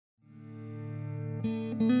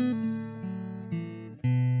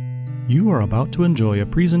You are about to enjoy a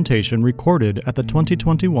presentation recorded at the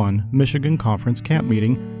 2021 Michigan Conference Camp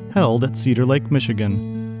Meeting held at Cedar Lake,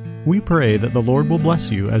 Michigan. We pray that the Lord will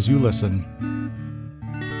bless you as you listen.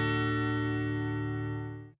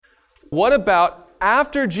 What about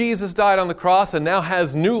after Jesus died on the cross and now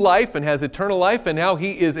has new life and has eternal life and now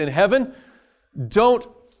He is in heaven? Don't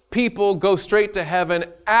people go straight to heaven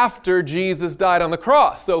after Jesus died on the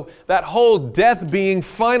cross? So that whole death being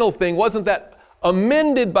final thing, wasn't that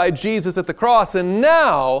amended by Jesus at the cross? And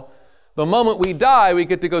now, the moment we die, we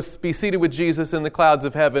get to go be seated with Jesus in the clouds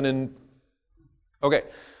of heaven. And okay,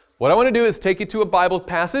 what I want to do is take you to a Bible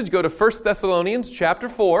passage. Go to 1 Thessalonians chapter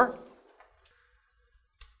 4.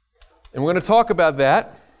 And we're going to talk about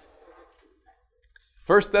that.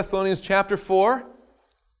 1 Thessalonians chapter 4.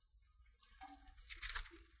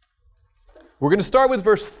 We're going to start with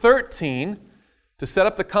verse 13 to set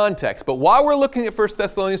up the context. But while we're looking at 1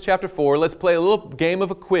 Thessalonians chapter 4, let's play a little game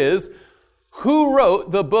of a quiz. Who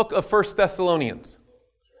wrote the book of 1 Thessalonians?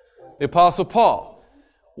 The Apostle Paul.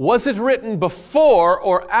 Was it written before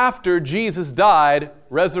or after Jesus died,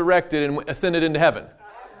 resurrected, and ascended into heaven?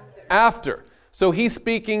 After. So he's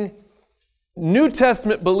speaking New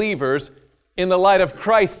Testament believers in the light of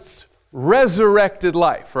Christ's resurrected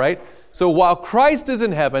life, right? So while Christ is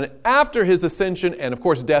in heaven, after His ascension and, of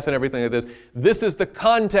course, death and everything like this, this is the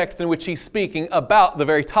context in which he's speaking about the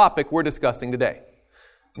very topic we're discussing today.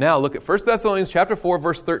 Now look at 1 Thessalonians chapter 4,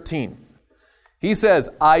 verse 13. He says,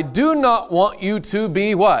 I do not want you to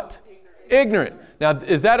be what? Ignorant. Now,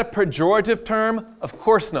 is that a pejorative term? Of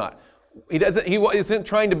course not. He isn't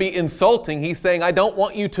trying to be insulting. He's saying, I don't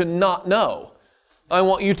want you to not know. I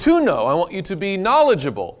want you to know. I want you to be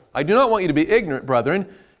knowledgeable. I do not want you to be ignorant,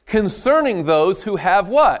 brethren, concerning those who have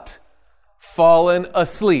what? Fallen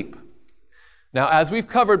asleep. Now, as we've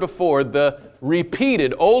covered before, the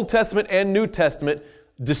repeated Old Testament and New Testament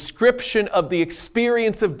description of the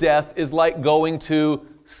experience of death is like going to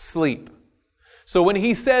sleep. So when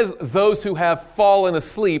he says those who have fallen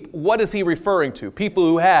asleep, what is he referring to? People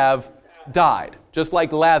who have died. Just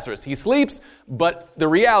like Lazarus. He sleeps, but the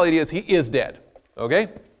reality is he is dead. Okay?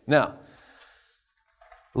 Now,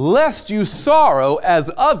 lest you sorrow as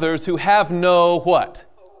others who have no what?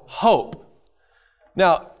 Hope.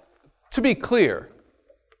 Now, to be clear,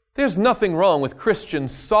 there's nothing wrong with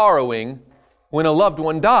Christians sorrowing when a loved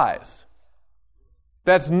one dies.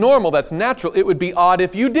 That's normal, that's natural. It would be odd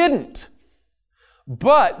if you didn't.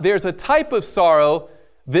 But there's a type of sorrow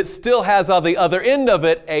that still has on the other end of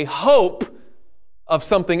it a hope of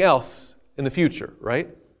something else in the future, right?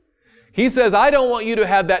 He says, I don't want you to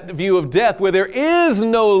have that view of death where there is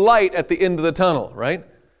no light at the end of the tunnel, right?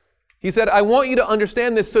 He said, I want you to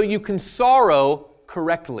understand this so you can sorrow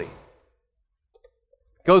correctly.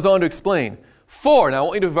 Goes on to explain. Now I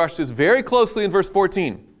want you to watch this very closely in verse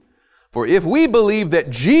 14. For if we believe that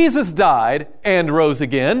Jesus died and rose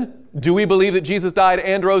again, do we believe that Jesus died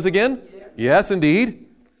and rose again? Yes, indeed.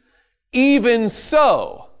 Even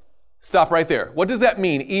so. Stop right there. What does that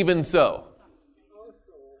mean, even so?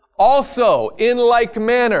 Also, in like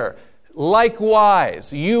manner,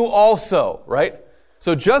 likewise, you also, right?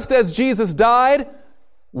 So just as Jesus died,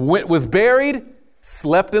 was buried,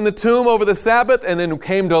 slept in the tomb over the Sabbath, and then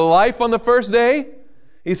came to life on the first day,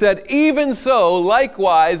 he said, even so,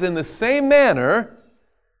 likewise, in the same manner,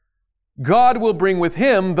 God will bring with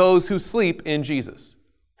Him those who sleep in Jesus.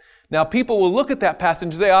 Now, people will look at that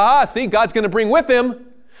passage and say, see, God's going to bring with Him.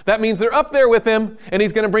 That means they're up there with Him, and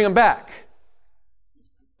He's going to bring them back.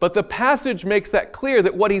 But the passage makes that clear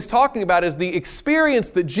that what he's talking about is the experience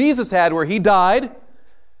that Jesus had where He died,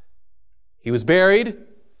 He was buried,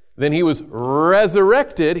 then He was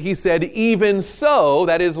resurrected. He said, even so,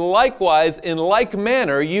 that is likewise, in like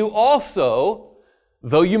manner, you also,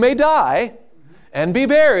 though you may die and be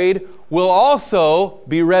buried, will also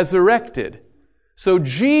be resurrected. So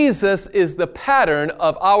Jesus is the pattern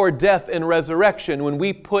of our death and resurrection when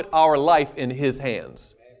we put our life in His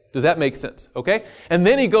hands. Does that make sense? Okay? And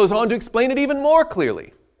then he goes on to explain it even more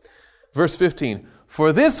clearly. Verse 15.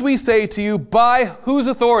 For this we say to you by whose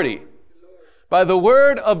authority? By the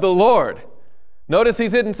word of the Lord. Notice he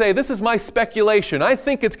didn't say, this is my speculation. I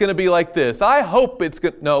think it's going to be like this. I hope it's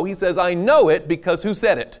good. No, he says, I know it because who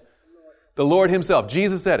said it? The Lord Himself.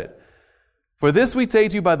 Jesus said it. For this we say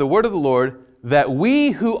to you by the word of the Lord, that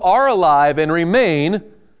we who are alive and remain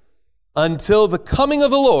until the coming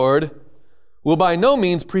of the Lord will by no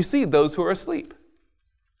means precede those who are asleep.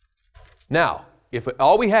 Now, if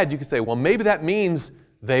all we had, you could say, well, maybe that means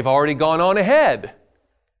they've already gone on ahead.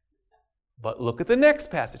 But look at the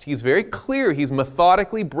next passage. He's very clear. He's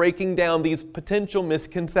methodically breaking down these potential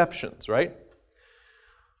misconceptions, right?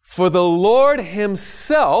 For the Lord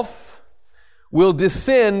himself will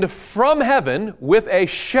descend from heaven with a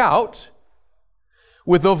shout,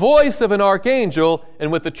 with the voice of an archangel,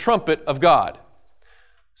 and with the trumpet of God.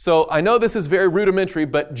 So I know this is very rudimentary,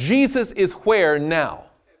 but Jesus is where now?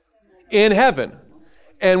 In heaven.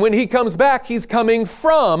 And when he comes back, he's coming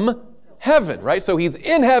from heaven, right? So he's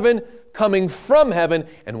in heaven, coming from heaven.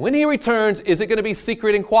 And when he returns, is it going to be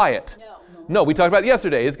secret and quiet? No, we talked about it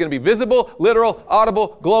yesterday. It's going to be visible, literal,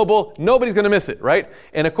 audible, global. Nobody's going to miss it, right?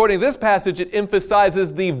 And according to this passage, it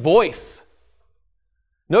emphasizes the voice.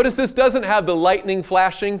 Notice this doesn't have the lightning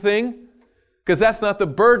flashing thing, because that's not the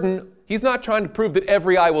burden. He's not trying to prove that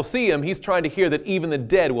every eye will see him. He's trying to hear that even the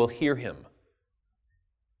dead will hear him.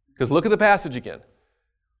 Because look at the passage again.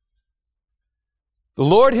 The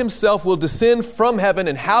Lord himself will descend from heaven,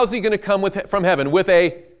 and how's he going to come from heaven? With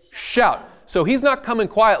a shout. So he's not coming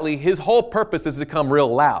quietly. His whole purpose is to come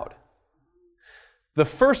real loud. The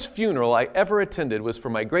first funeral I ever attended was for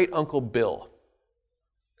my great uncle Bill.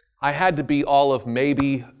 I had to be all of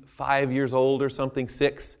maybe 5 years old or something,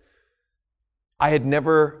 6. I had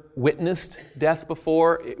never witnessed death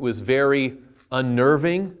before. It was very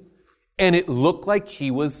unnerving, and it looked like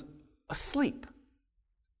he was asleep.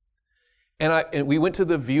 And we went to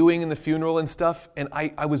the viewing and the funeral and stuff, and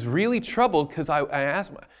I was really troubled because I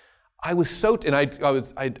asked, I was so, and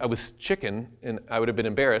I was chicken, and I would have been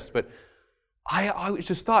embarrassed, but I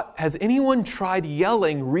just thought, has anyone tried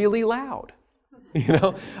yelling really loud? You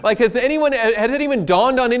know, like has it even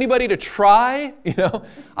dawned on anybody to try? You know,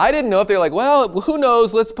 I didn't know if they're like, well, who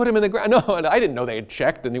knows? Let's put him in the ground. No, I didn't know they had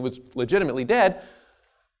checked and he was legitimately dead.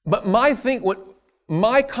 But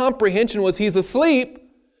my comprehension was he's asleep.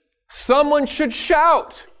 Someone should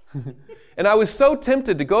shout. And I was so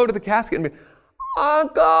tempted to go to the casket and be,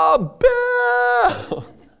 Uncle Bill!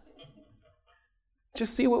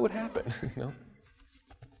 Just see what would happen, you know.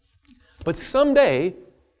 But someday,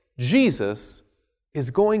 Jesus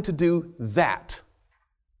is going to do that.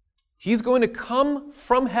 He's going to come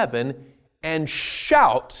from heaven and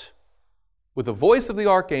shout with the voice of the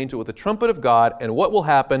archangel, with the trumpet of God, and what will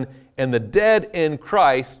happen? And the dead in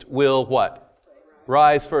Christ will what?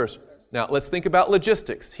 Rise first. Now, let's think about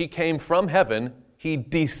logistics. He came from heaven. He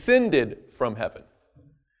descended from heaven.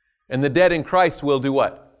 And the dead in Christ will do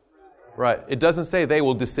what? Right. It doesn't say they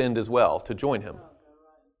will descend as well to join him.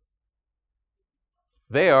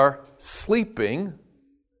 They are sleeping.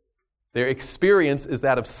 Their experience is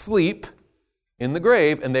that of sleep in the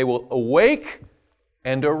grave, and they will awake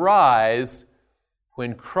and arise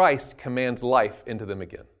when Christ commands life into them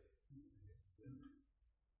again.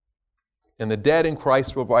 And the dead in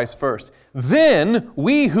Christ will rise first. Then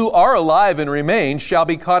we who are alive and remain shall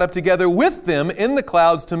be caught up together with them in the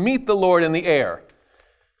clouds to meet the Lord in the air.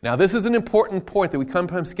 Now this is an important point that we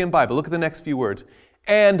sometimes skim by, but look at the next few words.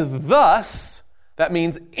 And thus, that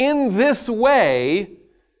means in this way,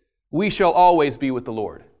 we shall always be with the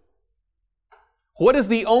Lord. What is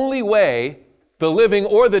the only way the living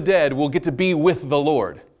or the dead will get to be with the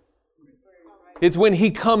Lord? It's when he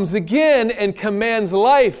comes again and commands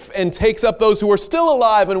life and takes up those who are still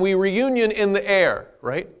alive and we reunion in the air,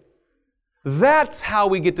 right? That's how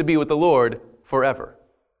we get to be with the Lord forever.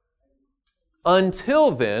 Until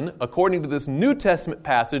then, according to this New Testament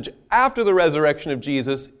passage, after the resurrection of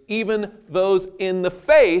Jesus, even those in the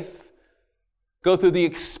faith go through the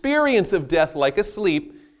experience of death like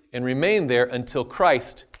asleep and remain there until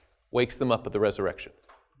Christ wakes them up at the resurrection.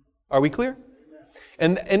 Are we clear?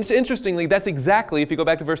 And interestingly, that's exactly, if you go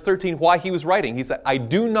back to verse 13, why he was writing. He said, I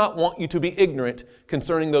do not want you to be ignorant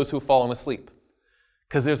concerning those who have fallen asleep.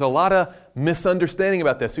 Because there's a lot of misunderstanding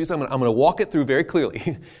about this. So he said, I'm going to walk it through very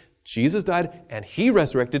clearly. Jesus died and he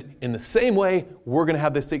resurrected. In the same way, we're going to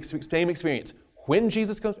have this same experience. When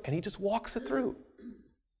Jesus comes, and he just walks it through.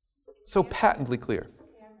 So patently clear.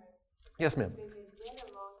 Yes, ma'am.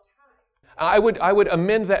 I would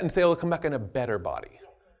amend that and say, I'll come back in a better body.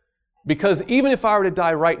 Because even if I were to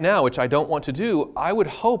die right now, which I don't want to do, I would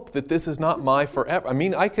hope that this is not my forever. I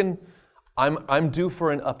mean, I'm due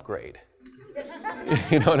for an upgrade.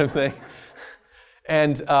 You know what I'm saying?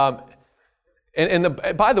 And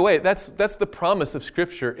by the way, that's the promise of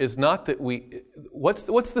Scripture, is not that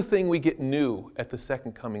what's the thing we get new at the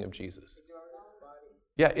second coming of Jesus?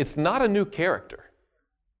 Yeah, it's not a new character.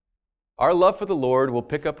 Our love for the Lord will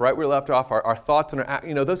pick up right where we left off, our thoughts and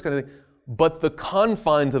our, those kind of things. But the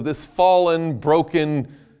confines of this fallen,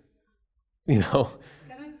 broken,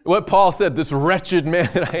 what Paul said, this wretched man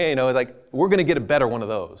that I am, it's like, we're going to get a better one of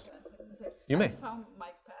those. You may. I found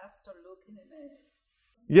my pastor looking in it.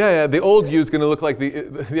 Yeah, the old you is going to look like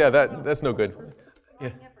that's no good. I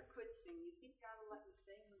never could sing. You think God will let me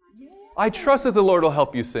sing when I trust that the Lord will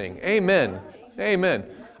help you sing. Amen. Amen.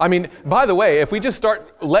 I mean, by the way, if we just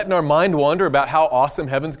start letting our mind wander about how awesome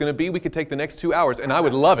heaven's going to be, we could take the next 2 hours, and I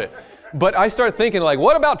would love it. But I start thinking like,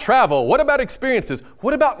 what about travel? What about experiences?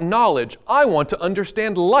 What about knowledge? I want to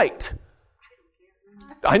understand light.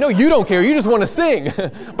 I know you don't care. You just want to sing.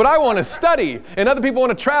 But I want to study, and other people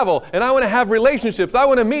want to travel, and I want to have relationships. I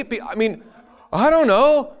want to meet people. I mean, I don't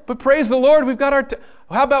know. But praise the Lord, we've got our...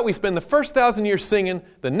 How about we spend the first 1,000 years singing,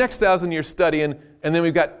 the next 1,000 years studying, and then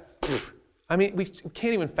we've got... I mean, we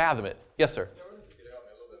can't even fathom it. Yes, sir. I wanted to get out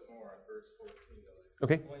a little bit more on verse 14.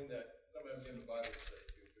 Okay. Explain that sometimes in the Bible say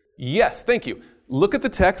too. Yes, thank you. Look at the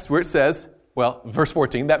text where it says, well, verse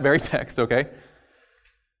 14, that very text, okay?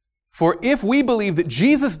 For if we believe that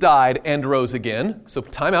Jesus died and rose again, so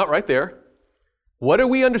time out right there. What do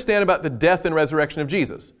we understand about the death and resurrection of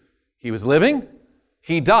Jesus? He was living,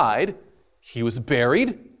 he died, he was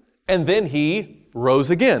buried, and then he rose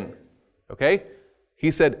again. Okay?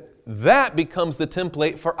 He said that becomes the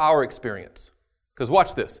template for our experience. Because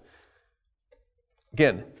watch this.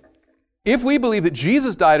 Again, if we believe that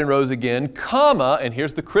Jesus died and rose again, comma, and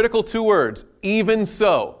here's the critical two words, even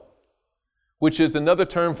so, which is another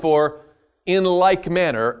term for in like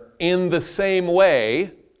manner, in the same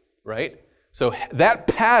way, right? So that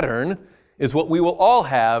pattern is what we will all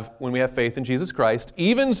have when we have faith in Jesus Christ.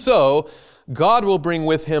 Even so, God will bring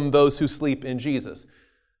with him those who sleep in Jesus.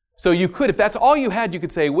 So you could, if that's all you had, you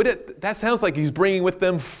could say, that sounds like he's bringing with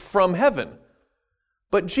them from heaven.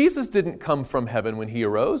 But Jesus didn't come from heaven when he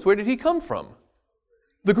arose. Where did he come from?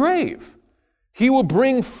 The grave. He will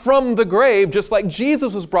bring from the grave, just like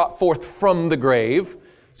Jesus was brought forth from the grave.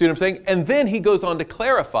 See what I'm saying? And then he goes on to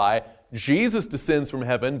clarify, Jesus descends from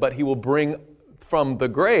heaven, but he will bring from the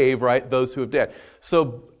grave, right, those who have died.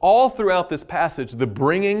 So all throughout this passage, the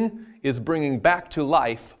bringing is bringing back to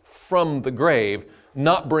life from the grave,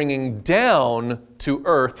 not bringing down to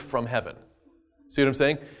earth from heaven. See what I'm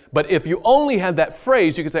saying? But if you only had that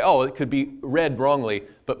phrase, you could say, oh, it could be read wrongly,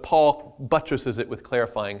 but Paul buttresses it with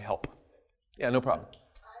clarifying help. Yeah, no problem.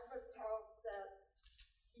 I was told that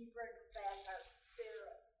he brings back our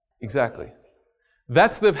spirit. Exactly.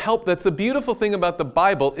 That's the help. That's the beautiful thing about the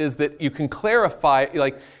Bible is that you can clarify,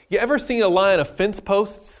 like, you ever seen a line of fence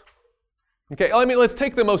posts? Okay, I mean, let's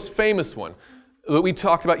take the most famous one that we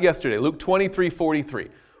talked about yesterday, Luke 23:43,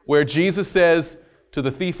 where Jesus says to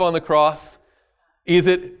the thief on the cross, is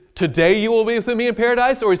it today you will be with me in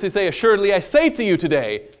paradise? Or does he say, assuredly I say to you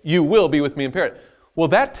today, you will be with me in paradise? Well,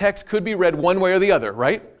 that text could be read one way or the other,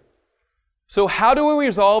 right? So how do we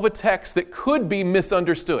resolve a text that could be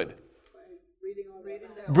misunderstood?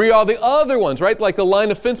 Read all the other ones, right? Like the line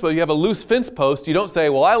of fence post. You have a loose fence post. You don't say,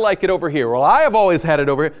 well, I like it over here. Well, I have always had it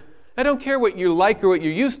over here. I don't care what you like or what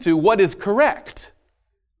you're used to. What is correct?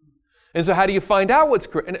 And so how do you find out what's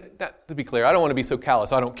correct? And that, to be clear, I don't want to be so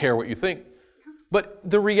callous. I don't care what you think. But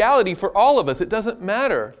the reality for all of us, it doesn't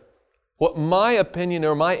matter what my opinion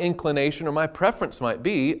or my inclination or my preference might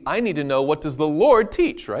be. I need to know, what does the Lord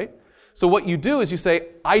teach, right? So what you do is you say,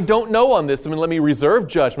 I don't know on this. I mean, let me reserve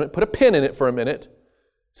judgment, put a pin in it for a minute,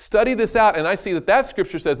 study this out, and I see that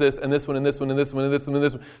scripture says this, and this one, and this one, and this one, and this one, and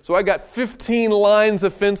this one. So I got 15 lines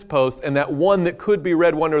of fence posts, and that one that could be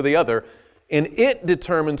read one or the other, and it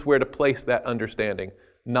determines where to place that understanding,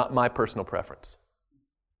 not my personal preference.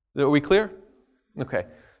 Are we clear? Okay.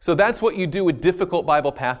 So that's what you do with difficult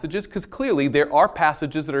Bible passages, because clearly there are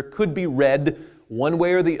passages that could be read one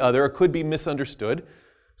way or the other, or could be misunderstood.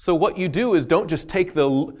 So what you do is don't just take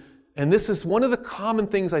and this is one of the common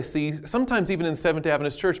things I see, sometimes even in Seventh-day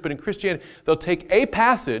Adventist Church, but in Christianity, they'll take a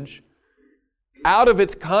passage out of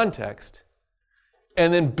its context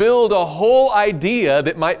and then build a whole idea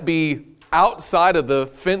that might be outside of the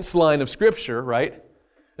fence line of Scripture, right?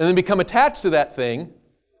 And then become attached to that thing.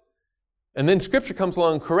 And then Scripture comes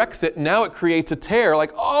along and corrects it, and now it creates a tear,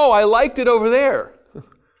 like, oh, I liked it over there.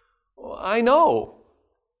 Well, I know.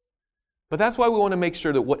 But that's why we want to make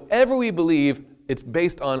sure that whatever we believe, it's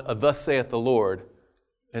based on a thus saith the Lord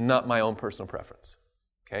and not my own personal preference.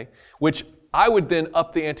 Okay? Which I would then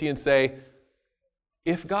up the ante and say,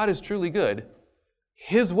 if God is truly good,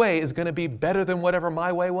 His way is going to be better than whatever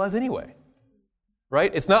my way was anyway.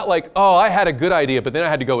 Right? It's not like, oh, I had a good idea, but then I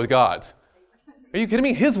had to go with God's. Are you kidding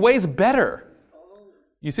me? His way's better.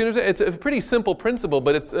 You see what I'm saying? It's a pretty simple principle,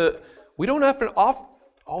 but it's we don't have to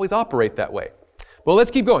always operate that way. Well,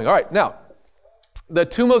 let's keep going. All right, now, the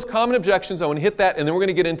two most common objections, I want to hit that, and then we're going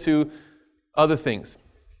to get into other things.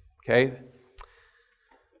 Okay?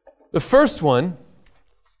 The first one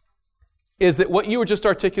is that what you were just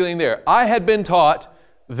articulating there. I had been taught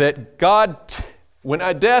that God When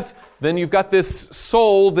at death, then you've got this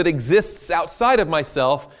soul that exists outside of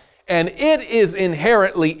myself, and it is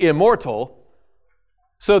inherently immortal.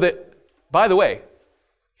 So that, by the way,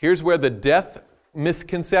 here's where the death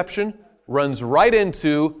misconception runs right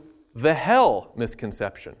into the hell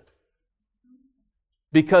misconception.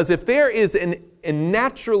 Because if there is a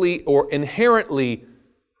naturally or inherently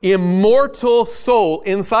immortal soul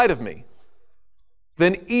inside of me,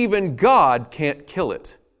 then even God can't kill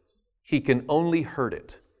it. He can only hurt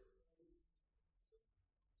it.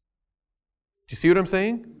 Do you see what I'm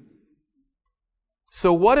saying?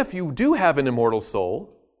 So what if you do have an immortal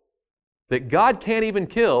soul that God can't even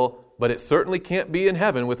kill, but it certainly can't be in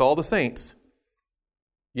heaven with all the saints?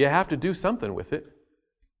 You have to do something with it.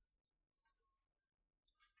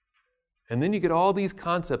 And then you get all these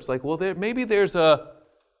concepts like, well, maybe there's a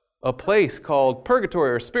place called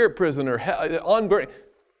purgatory or spirit prison or on burning.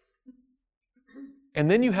 And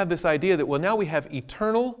then you have this idea that, well, now we have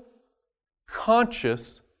eternal,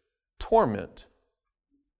 conscious torment.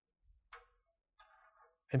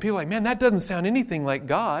 And people are like, man, that doesn't sound anything like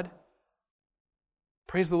God.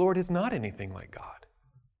 Praise the Lord, it's not anything like God.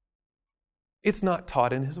 It's not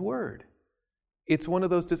taught in His Word. It's one of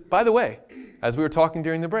those... By the way, as we were talking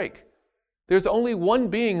during the break, there's only one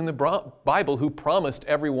being in the Bible who promised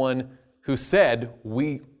everyone who said,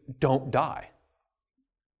 we don't die.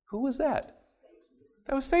 Who was that?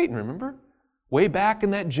 That was Satan, remember? Way back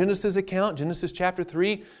in that Genesis account, Genesis chapter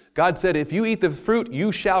 3, God said, if you eat the fruit,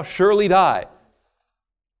 you shall surely die.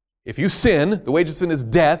 If you sin, the wages of sin is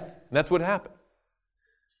death, and that's what happened.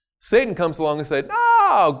 Satan comes along and said,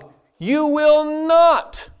 no, you will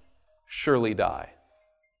not surely die.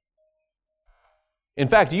 In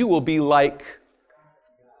fact, you will be like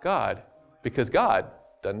God, because God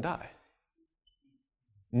doesn't die.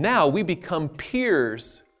 Now we become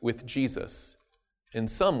peers with Jesus in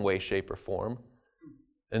some way, shape, or form.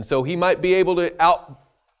 And so He might be able to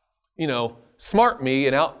smart me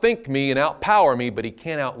and outthink me and outpower me, but He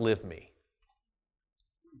can't outlive me.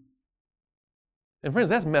 And friends,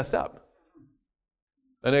 that's messed up.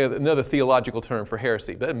 Another theological term for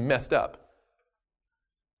heresy, but that's messed up.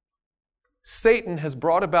 Satan has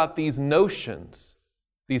brought about these notions,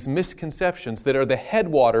 these misconceptions that are the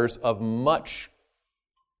headwaters of much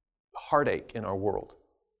heartache in our world.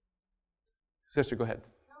 Sister, go ahead.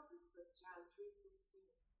 Help us with John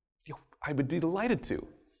 3:16. I would be delighted to.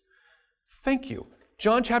 Thank you.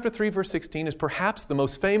 John chapter 3, verse 16 is perhaps the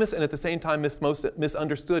most famous and at the same time most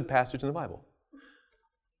misunderstood passage in the Bible.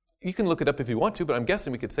 You can look it up if you want to, but I'm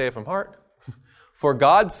guessing we could say it from heart. For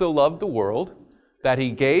God so loved the world that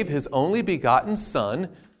He gave His only begotten Son,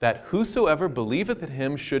 that whosoever believeth in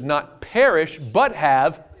Him should not perish, but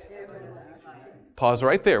have... Pause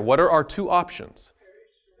right there. What are our two options?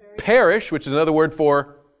 Perish, which is another word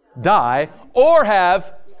for die, or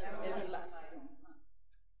have...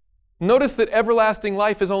 Notice that everlasting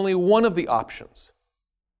life is only one of the options.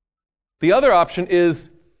 The other option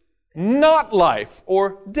is not life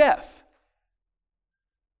or death.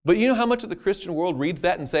 But you know how much of the Christian world reads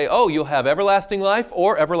that and say, oh, you'll have everlasting life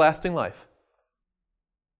or everlasting life.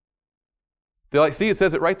 They're like, see, it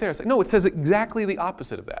says it right there. It's like, no, it says exactly the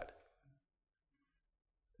opposite of that.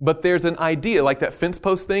 But there's an idea, like that fence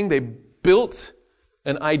post thing, they built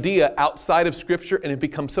an idea outside of Scripture and it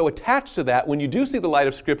becomes so attached to that, when you do see the light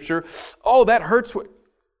of Scripture, oh, that hurts.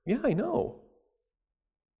 Yeah, I know.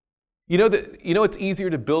 You know it's easier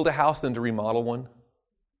to build a house than to remodel one?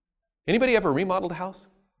 Anybody ever remodeled a house?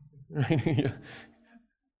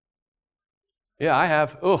 Yeah, I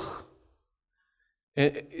have. Ugh.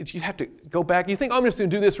 And you have to go back. You think, oh, I'm just going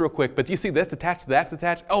to do this real quick. But you see, that's attached, that's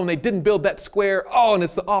attached. Oh, and they didn't build that square. Oh, and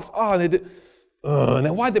it's the off. Oh, and they did. And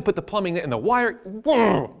then why'd they put the plumbing there and the wire?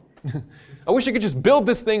 I wish I could just build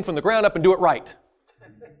this thing from the ground up and do it right.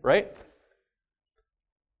 Right?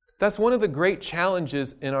 That's one of the great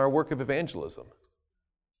challenges in our work of evangelism.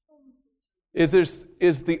 Is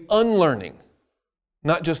the unlearning,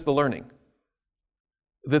 not just the learning.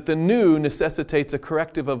 That the new necessitates a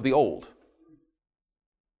corrective of the old.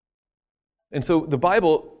 And so the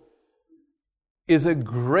Bible is a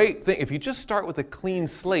great thing. If you just start with a clean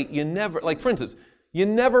slate, you never, like for instance, you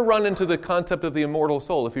never run into the concept of the immortal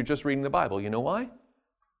soul if you're just reading the Bible. You know why?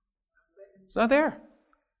 It's not there.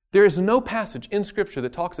 There is no passage in Scripture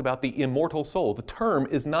that talks about the immortal soul. The term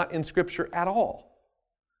is not in Scripture at all.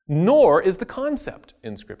 Nor is the concept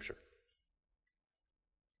in Scripture.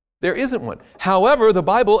 There isn't one. However, the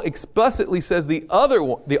Bible explicitly says the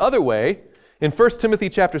other way. In 1 Timothy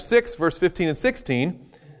chapter 6, verse 15 and 16,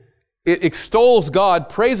 it extols God,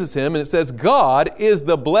 praises Him, and it says, God is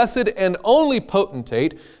the blessed and only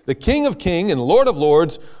potentate, the King of kings and Lord of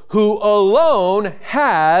lords, who alone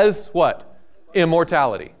has what?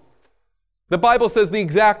 Immortality. The Bible says the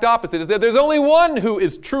exact opposite, is that there's only one who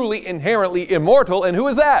is truly inherently immortal, and who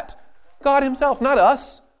is that? God Himself, not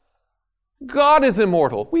us. God is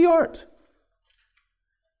immortal. We aren't.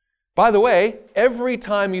 By the way, every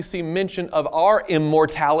time you see mention of our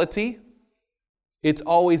immortality, it's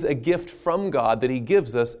always a gift from God that He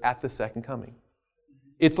gives us at the second coming.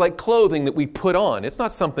 It's like clothing that we put on. It's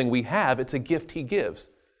not something we have, it's a gift He gives.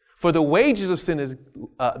 For the wages of sin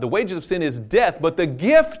is death, but the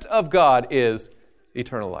gift of God is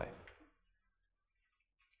eternal life.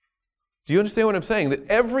 Do you understand what I'm saying? That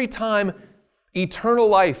every time eternal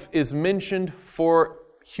life is mentioned for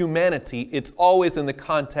humanity, it's always in the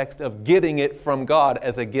context of getting it from God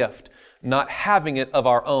as a gift, not having it of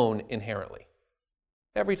our own inherently.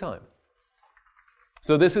 Every time.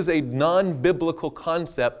 So this is a non-biblical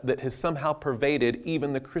concept that has somehow pervaded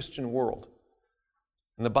even the Christian world.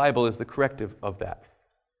 And the Bible is the corrective of that.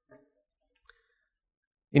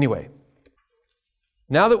 Anyway,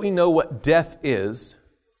 now that we know what death is,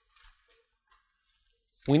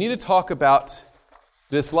 we need to talk about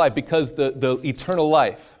this life, because the eternal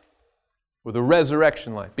life, or the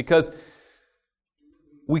resurrection life, because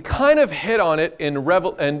we kind of hit on it in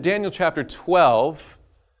Daniel chapter 12.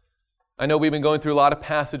 I know we've been going through a lot of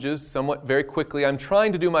passages somewhat very quickly. I'm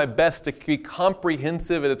trying to do my best to be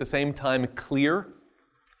comprehensive and at the same time clear.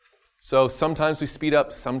 So sometimes we speed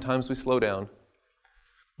up, sometimes we slow down.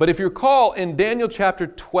 But if you recall, in Daniel chapter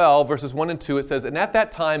 12, verses 1 and 2, it says, "And at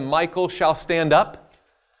that time Michael shall stand up,"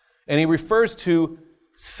 and he refers to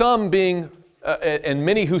some being, and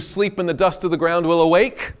many who sleep in the dust of the ground will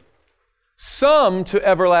awake, some to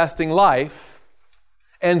everlasting life,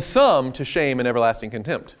 and some to shame and everlasting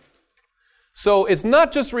contempt. So it's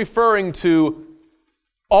not just referring to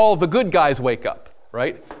all the good guys wake up,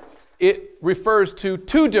 right? It refers to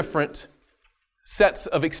two different sets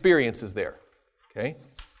of experiences there, okay?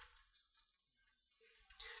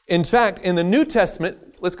 In fact, in the New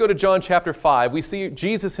Testament, let's go to John chapter 5. We see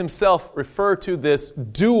Jesus Himself refer to this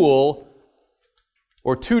dual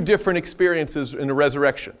or two different experiences in the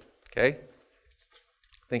resurrection, okay?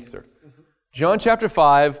 Thank you, sir. John chapter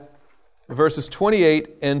 5, verses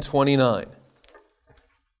 28 and 29.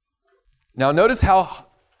 Now notice how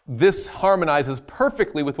this harmonizes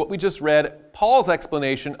perfectly with what we just read, Paul's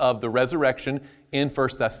explanation of the resurrection in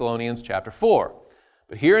 1 Thessalonians chapter 4.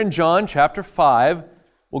 But here in John chapter 5,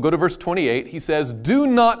 we'll go to verse 28, he says, "Do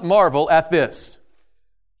not marvel at this."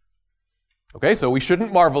 Okay, so we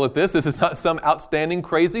shouldn't marvel at this. This is not some outstanding,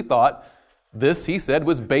 crazy thought. This, he said,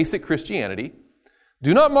 was basic Christianity.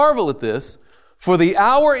 "Do not marvel at this, for the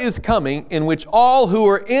hour is coming in which all who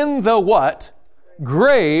are in the what?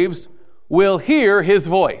 Graves will hear His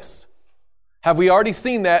voice." Have we already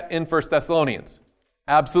seen that in 1 Thessalonians?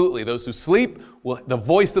 Absolutely. Those who sleep, the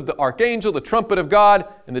voice of the archangel, the trumpet of God,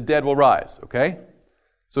 and the dead will rise. Okay?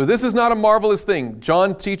 So this is not a marvelous thing.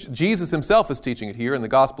 Jesus Himself is teaching it here in the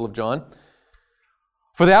Gospel of John.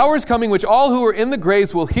 "For the hour is coming which all who are in the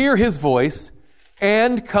graves will hear His voice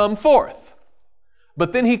and come forth."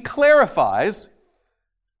 But then He clarifies,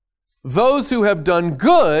 those who have done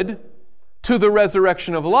good to the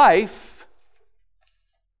resurrection of life,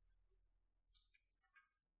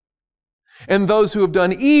 and those who have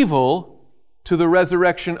done evil to the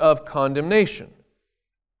resurrection of condemnation.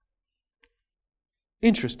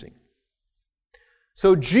 Interesting.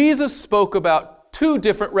 So Jesus spoke about two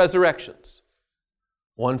different resurrections.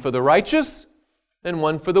 One for the righteous and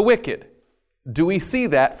one for the wicked. Do we see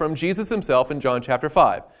that from Jesus Himself in John chapter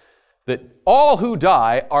 5? That all who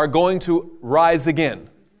die are going to rise again.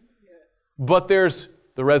 But there's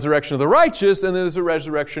the resurrection of the righteous and there's the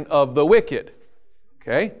resurrection of the wicked.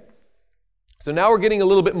 Okay? So now we're getting a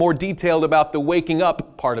little bit more detailed about the waking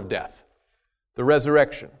up part of death. The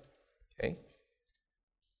resurrection. Okay?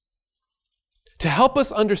 To help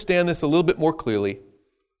us understand this a little bit more clearly,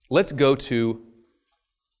 let's go to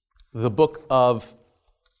the book of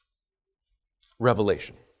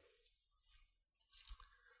Revelation.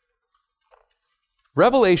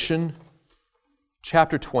 Revelation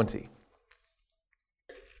chapter 20.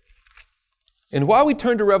 And while we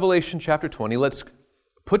turn to Revelation chapter 20, let's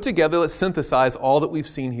synthesize all that we've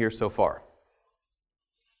seen here so far.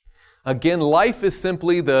 Again, life is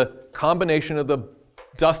simply the combination of the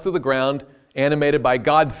dust of the ground animated by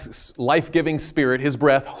God's life-giving spirit. His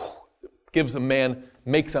breath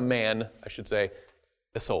makes a man,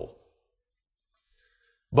 a soul.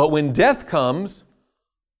 But when death comes,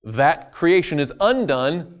 that creation is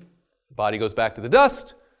undone. The body goes back to the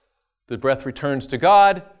dust. The breath returns to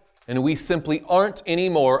God, and we simply aren't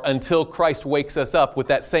anymore until Christ wakes us up with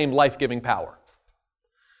that same life-giving power.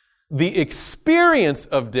 The experience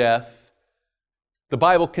of death, the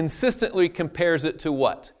Bible consistently compares it to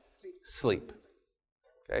what? Sleep.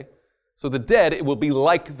 Okay? So the dead, it will be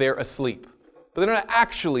like they're asleep. But they're not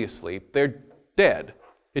actually asleep. They're dead.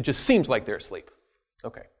 It just seems like they're asleep.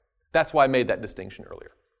 Okay. That's why I made that distinction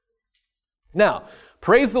earlier. Now,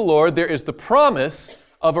 praise the Lord, there is the promise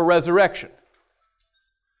of a resurrection.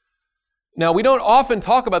 Now, we don't often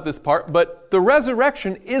talk about this part, but the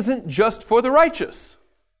resurrection isn't just for the righteous.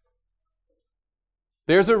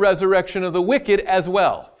 There's a resurrection of the wicked as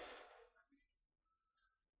well.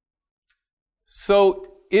 So,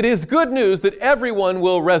 it is good news that everyone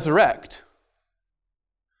will resurrect.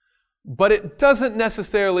 But it doesn't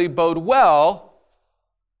necessarily bode well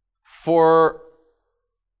for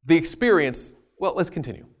the experience. Well, let's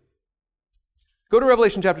continue. Go to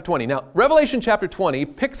Revelation chapter 20. Now, Revelation chapter 20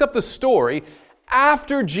 picks up the story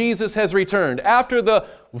after Jesus has returned, after the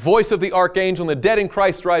voice of the archangel and the dead in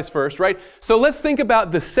Christ rise first, right? So let's think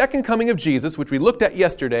about the second coming of Jesus, which we looked at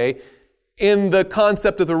yesterday, in the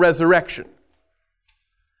concept of the resurrection.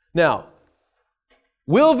 Now,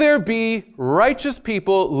 will there be righteous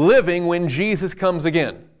people living when Jesus comes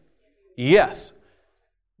again? Yes.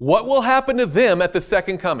 What will happen to them at the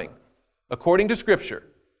second coming? According to Scripture,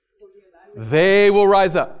 they will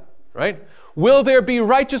rise up, right? Will there be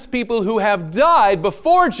righteous people who have died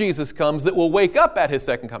before Jesus comes that will wake up at His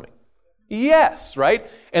second coming? Yes, right?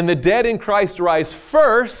 And the dead in Christ rise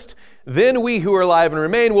first, then we who are alive and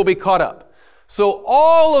remain will be caught up. So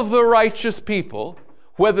all of the righteous people,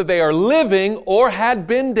 whether they are living or had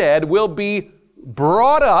been dead, will be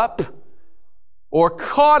brought up or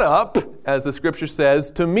caught up, as the Scripture says,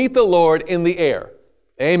 to meet the Lord in the air.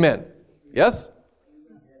 Amen. Yes?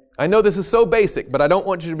 I know this is so basic, but I don't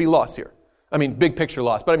want you to be lost here. I mean, big picture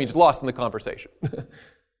lost, but I mean just lost in the conversation.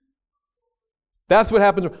 That's what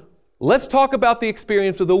happens. Let's talk about the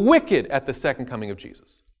experience of the wicked at the second coming of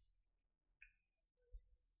Jesus.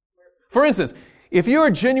 For instance, if you're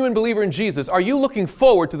a genuine believer in Jesus, are you looking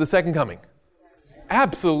forward to the second coming?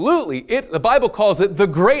 Absolutely. The Bible calls it the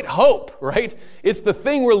great hope, right? It's the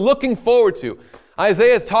thing we're looking forward to.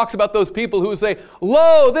 Isaiah talks about those people who say,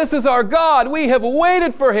 "Lo, this is our God. We have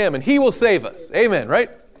waited for Him, and He will save us." Amen, right?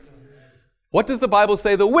 What does the Bible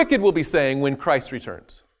say the wicked will be saying when Christ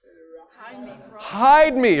returns?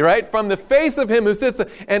 Hide me, right? From the face of Him who sits,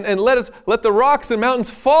 and let the rocks and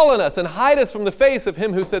mountains fall on us, and hide us from the face of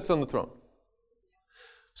Him who sits on the throne.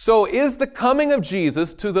 So is the coming of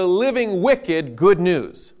Jesus to the living wicked good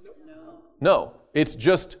news? No. It's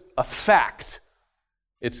just a fact.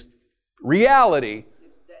 It's reality,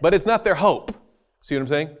 but it's not their hope. See what I'm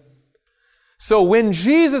saying? So when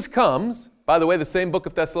Jesus comes, by the way, the same book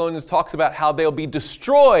of Thessalonians talks about how they'll be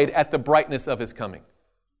destroyed at the brightness of His coming.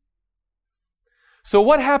 So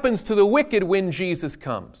what happens to the wicked when Jesus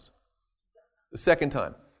comes? The second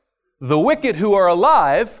time. The wicked who are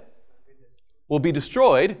alive will be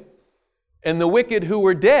destroyed, and the wicked who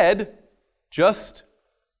were dead just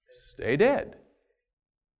stay dead.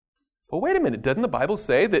 But wait a minute, doesn't the Bible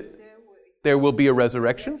say that there will be a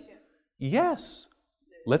resurrection? Yes.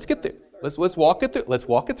 Let's get there. Let's walk it through. Let's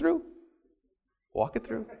walk it through. Walk it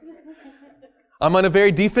through. I'm on a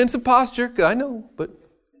very defensive posture, I know, but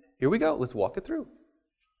here we go. Let's walk it through.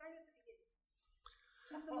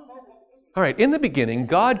 All right, in the beginning,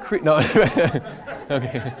 God created... No.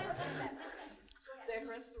 Okay.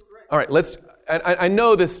 All right, I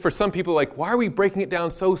know this for some people, like, why are we breaking it down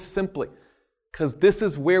so simply? Because this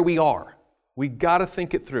is where we are. We got to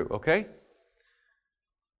think it through, okay?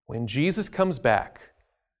 When Jesus comes back,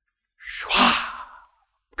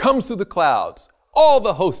 comes through the clouds, all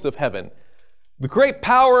the hosts of heaven, the great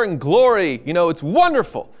power and glory, it's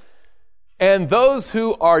wonderful. And those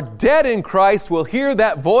who are dead in Christ will hear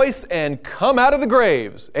that voice and come out of the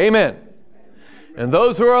graves. Amen. And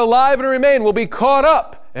those who are alive and remain will be caught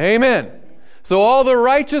up. Amen. So all the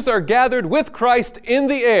righteous are gathered with Christ in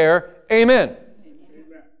the air. Amen.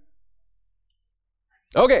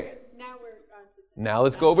 Okay. Now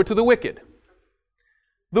let's go over to the wicked.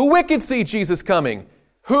 The wicked see Jesus coming.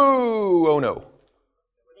 Who? Oh no.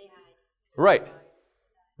 Right.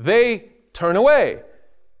 They turn away.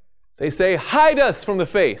 They say, "Hide us from the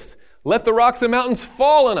face. Let the rocks and mountains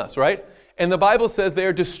fall on us," right? And the Bible says they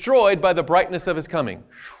are destroyed by the brightness of His coming.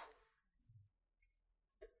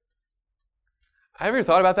 Have you ever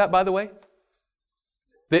thought about that, by the way?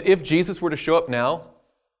 That if Jesus were to show up now,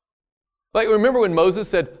 like remember when Moses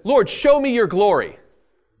said, "Lord, show me your glory."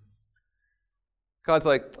 God's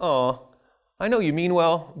like, "Oh, I know you mean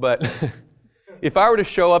well, but if I were to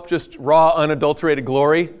show up just raw, unadulterated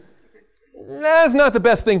glory, that's not the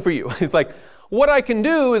best thing for you. He's like, what I can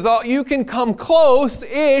do is you can come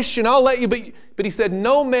close-ish and I'll let you, but he said,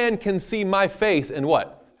 no man can see my face and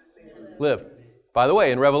what? Live. By the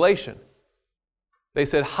way, in Revelation, they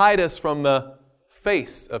said, hide us from the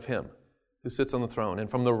face of him who sits on the throne and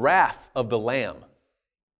from the wrath of the Lamb.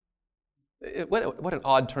 What an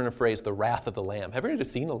odd turn of phrase, the wrath of the Lamb. Have you ever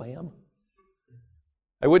seen a lamb?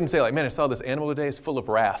 I wouldn't say like, man, I saw this animal today, it's full of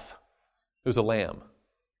wrath. It was a lamb.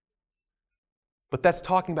 But that's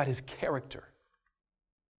talking about his character,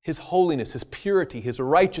 his holiness, his purity, his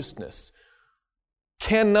righteousness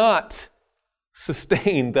cannot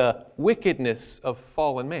sustain the wickedness of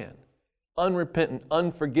fallen man. Unrepentant,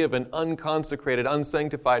 unforgiven, unconsecrated,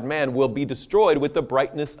 unsanctified man will be destroyed with the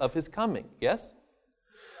brightness of his coming. Yes?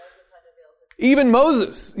 Even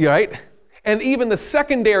Moses, right? And even the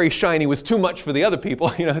secondary shiny was too much for the other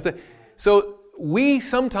people. So we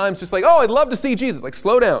sometimes just like, oh, I'd love to see Jesus. Like,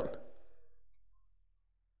 slow down.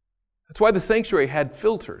 That's why the sanctuary had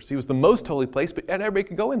filters. He was the most holy place, but everybody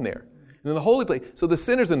could go in there. And then the holy place. So the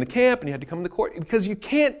sinners in the camp, and you had to come in the court. Because you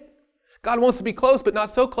can't, God wants to be close, but not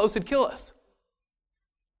so close it'd kill us.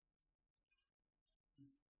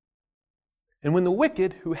 And when the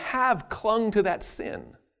wicked who have clung to that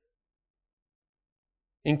sin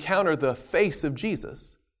encounter the face of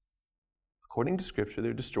Jesus, according to Scripture,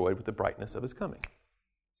 they're destroyed with the brightness of his coming.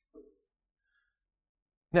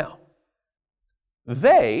 Now,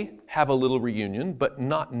 they have a little reunion, but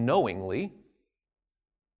not knowingly.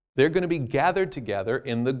 They're going to be gathered together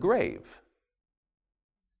in the grave.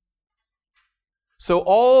 So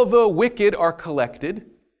all the wicked are collected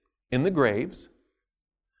in the graves,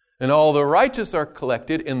 and all the righteous are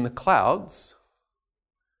collected in the clouds.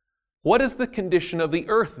 What is the condition of the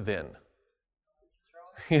earth then?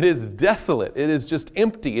 It is desolate. It is just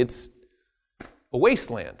empty. It's a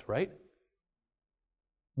wasteland, right?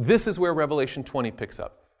 This is where Revelation 20 picks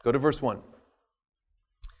up. Go to verse 1. It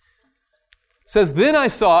says, then I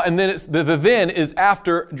saw, and then the then is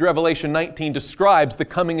after Revelation 19 describes the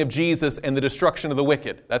coming of Jesus and the destruction of the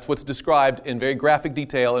wicked. That's what's described in very graphic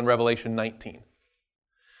detail in Revelation 19.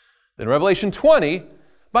 Then Revelation 20,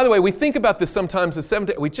 by the way, we think about this sometimes as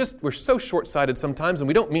we're so short-sighted sometimes, and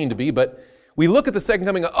we don't mean to be, but we look at the second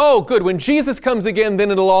coming and go, oh, good, when Jesus comes again,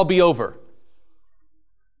 then it'll all be over.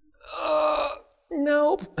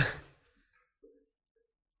 Nope.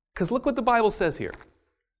 Because look what the Bible says here.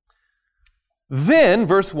 Then,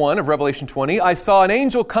 verse 1 of Revelation 20, I saw an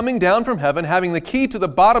angel coming down from heaven, having the key to the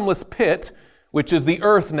bottomless pit, which is the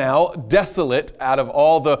earth now, desolate, out of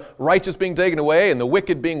all the righteous being taken away and the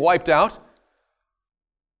wicked being wiped out,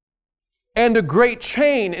 and a great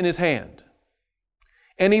chain in his hand.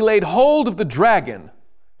 And he laid hold of the dragon,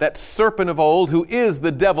 that serpent of old, who is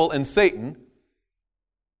the devil and Satan.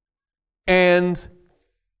 And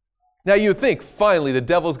now you would think, finally, the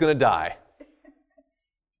devil's going to die.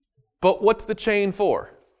 But what's the chain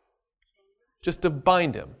for? Just to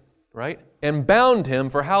bind him, right? And bound him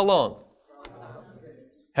for how long?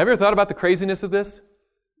 Have you ever thought about the craziness of this?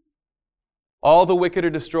 All the wicked are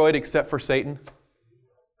destroyed except for Satan.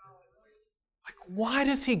 Like, why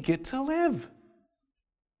does he get to live?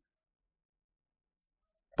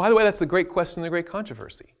 By the way, that's the great question, the great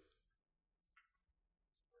controversy.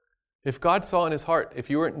 If God saw in his heart, if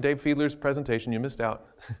you weren't in Dave Fiedler's presentation, you missed out.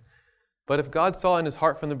 But if God saw in his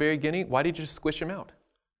heart from the very beginning, why did you just squish him out?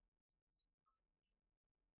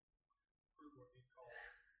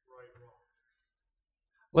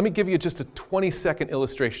 Let me give you just a 20-second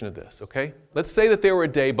illustration of this, okay? Let's say that there were a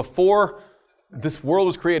day before this world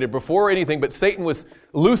was created, before anything, but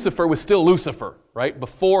Lucifer was still Lucifer, right?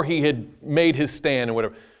 Before he had made his stand and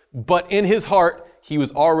whatever. But in his heart, he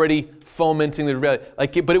was already fomenting the rebellion.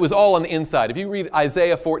 But it was all on the inside. If you read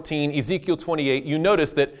Isaiah 14, Ezekiel 28, you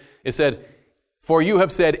notice that it said, for you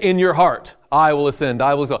have said in your heart, I will ascend,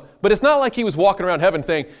 I will exalt. But it's not like he was walking around heaven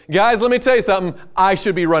saying, guys, let me tell you something, I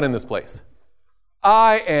should be running this place.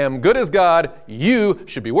 I am good as God, you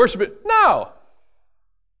should be worshiping. No.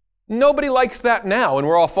 Nobody likes that now, and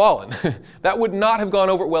we're all fallen. That would not have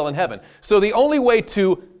gone over well in heaven. So the only way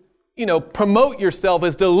to, promote yourself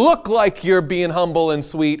is to look like you're being humble and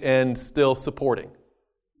sweet and still supporting.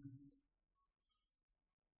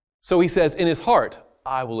 So he says, in his heart,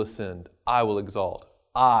 I will ascend, I will exalt,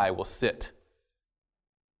 I will sit.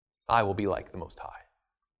 I will be like the Most High.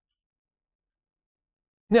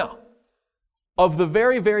 Now, of the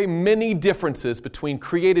very, very many differences between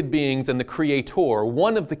created beings and the Creator,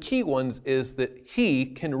 one of the key ones is that He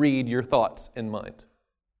can read your thoughts and mind,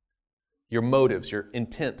 your motives, your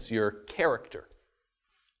intents, your character.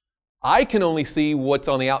 I can only see what's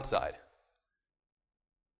on the outside.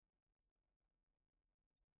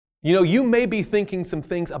 You know, you may be thinking some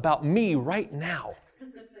things about me right now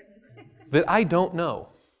that I don't know.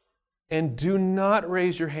 And do not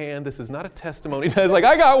raise your hand. This is not a testimony. It's like,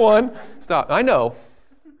 I got one. Stop. I know.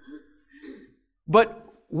 But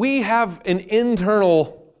we have an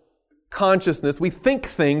internal consciousness. We think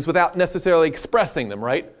things without necessarily expressing them,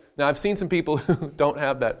 right? Now, I've seen some people who don't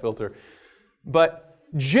have that filter. But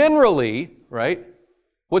generally, right,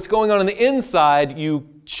 what's going on the inside,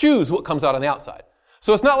 you choose what comes out on the outside.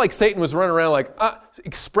 So it's not like Satan was running around like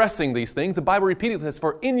expressing these things. The Bible repeatedly says,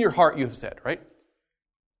 for in your heart you have said, right?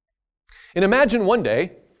 And imagine one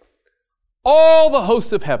day, all the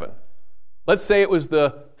hosts of heaven, let's say it was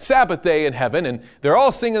the Sabbath day in heaven, and they're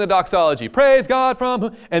all singing the doxology, praise God from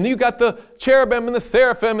whom, and you've got the cherubim and the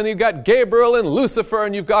seraphim, and you've got Gabriel and Lucifer,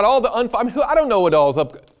 and you've got all the I don't know what all's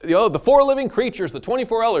up, you know, the 4 living creatures, the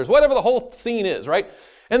 24 elders, whatever the whole scene is, right?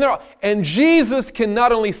 And Jesus can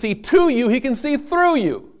not only see to you, he can see through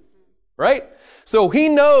you, right? So he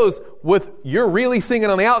knows what you're really singing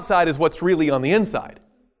on the outside is what's really on the inside.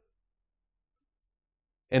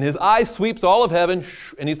 And his eye sweeps all of heaven,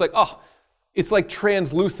 and he's like, oh, it's like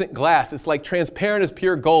translucent glass. It's like transparent as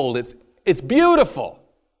pure gold. It's beautiful.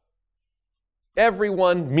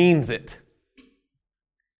 Everyone means it.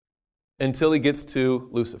 Until he gets to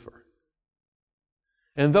Lucifer.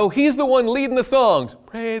 And though he's the one leading the songs,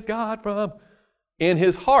 praise God from, in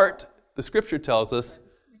his heart, the scripture tells us,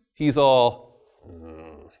 he's all,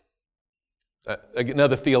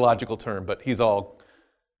 another theological term, but he's all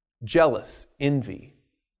jealous, envy.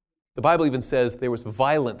 The Bible even says there was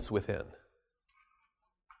violence within.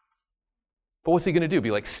 But what's he going to do?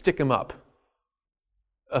 Be like, stick him up.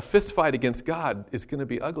 A fist fight against God is going to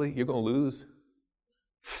be ugly. You're going to lose.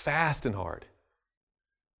 Fast and hard.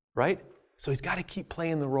 Right? So he's got to keep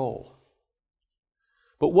playing the role.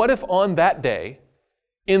 But what if on that day,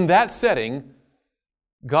 in that setting,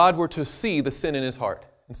 God were to see the sin in his heart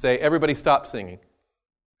and say, everybody stop singing.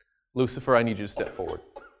 Lucifer, I need you to step forward.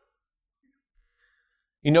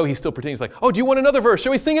 You know he's still pretending. He's like, oh, do you want another verse?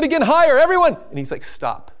 Shall we sing it again higher, everyone? And he's like,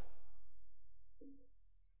 stop.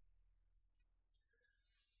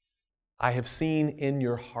 I have seen in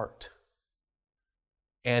your heart,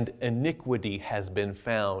 and iniquity has been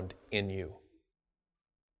found in you.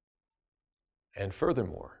 And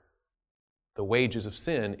furthermore, the wages of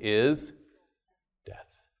sin is death.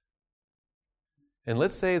 And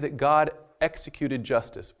let's say that God executed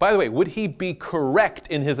justice. By the way, would he be correct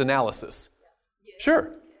in his analysis? Yes.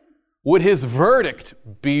 Sure. Would his verdict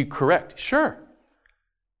be correct? Sure.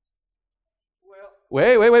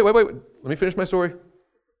 Wait. Let me finish my story.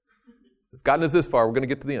 I've gotten us this far. We're going to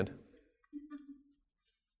get to the end.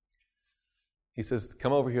 He says,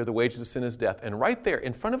 come over here. The wages of sin is death. And right there,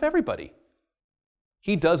 in front of everybody,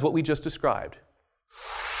 he does what we just described.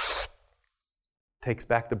 Takes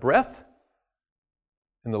back the breath,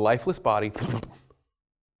 and the lifeless body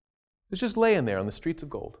is just laying there on the streets of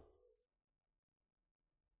gold.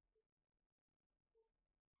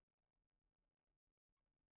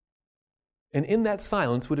 And in that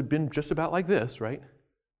silence would have been just about like this, right?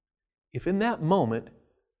 If in that moment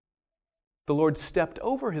the Lord stepped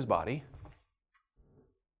over his body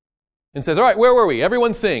and says, all right, where were we?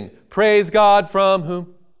 Everyone sing. Praise God from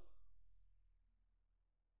whom?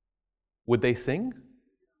 Would they sing?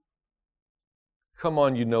 Come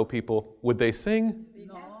on, you know people. Would they sing?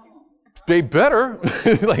 No. They better.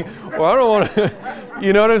 Like, well, I don't want to.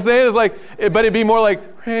 You know what I'm saying? It's like, but it'd be more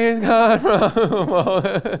like, praise God from whom? Well,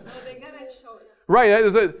 they got a choice.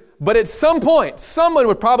 Right. But at some point, someone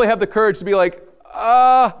would probably have the courage to be like,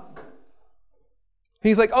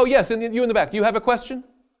 He's like, oh, yes, and you in the back. You have a question?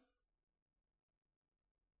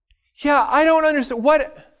 Yeah, I don't understand. But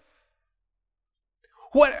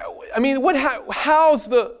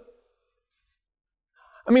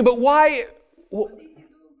why?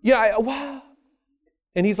 Yeah, wow.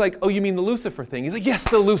 And he's like, oh, you mean the Lucifer thing? He's like, yes,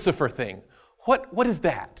 the Lucifer thing. What is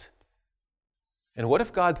that? And what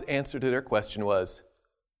if God's answer to their question was,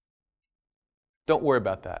 don't worry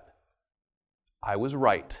about that. I was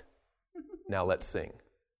right. Now let's sing.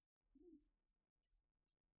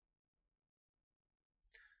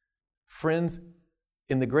 Friends,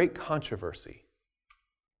 in the great controversy,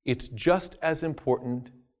 it's just as important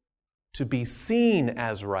to be seen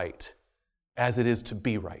as right as it is to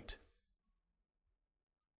be right.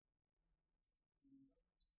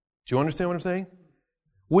 Do you understand what I'm saying?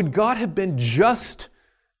 Would God have been just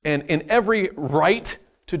and in every right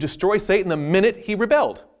to destroy Satan the minute he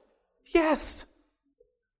rebelled? Yes.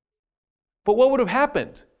 But what would have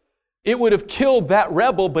happened? It would have killed that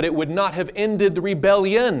rebel, but it would not have ended the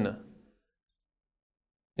rebellion.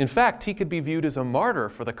 In fact, he could be viewed as a martyr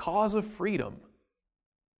for the cause of freedom.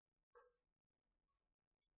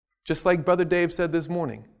 Just like Brother Dave said this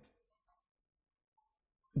morning,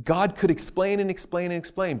 God could explain and explain and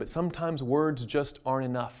explain, but sometimes words just aren't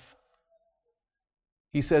enough.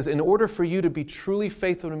 He says, in order for you to be truly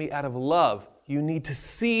faithful to me out of love, you need to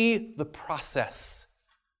see the process.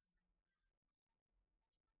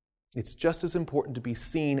 It's just as important to be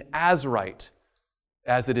seen as right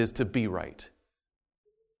as it is to be right.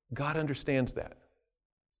 God understands that.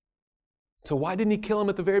 So why didn't he kill him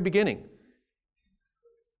at the very beginning?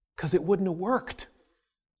 Because it wouldn't have worked.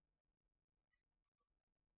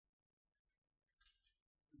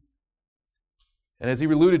 And as he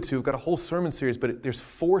alluded to, we've got a whole sermon series, but there's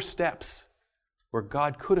 4 steps where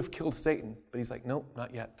God could have killed Satan, but he's like, nope,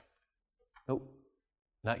 not yet. Nope,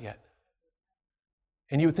 not yet.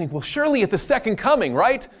 And you would think, well, surely at the second coming,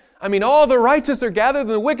 right? I mean, all the righteous are gathered and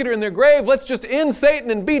the wicked are in their grave. Let's just end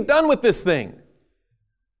Satan and be done with this thing.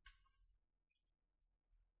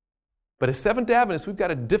 But as Seventh-day Adventists, we've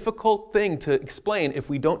got a difficult thing to explain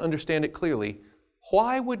if we don't understand it clearly.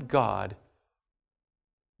 Why would God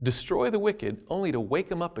destroy the wicked only to wake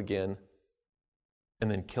them up again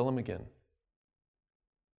and then kill them again?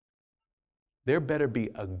 There better be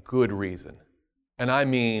a good reason, and I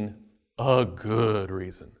mean a good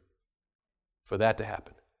reason for that to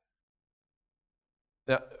happen.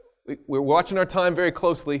 Now, we're watching our time very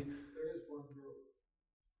closely. There is one rule,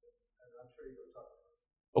 and I'm sure you'll talk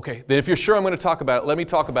about it. Okay, then if you're sure I'm going to talk about it, let me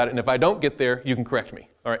talk about it, and if I don't get there, you can correct me.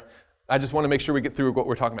 All right, I just want to make sure we get through what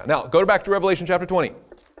we're talking about. Now, go back to Revelation chapter 20.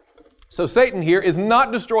 So Satan here is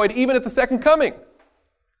not destroyed even at the second coming.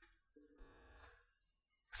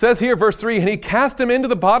 It says here, verse 3, and he cast him into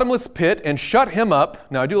the bottomless pit and shut him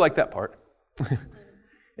up. Now, I do like that part.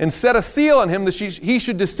 And set a seal on him that he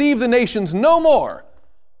should deceive the nations no more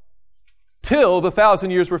till the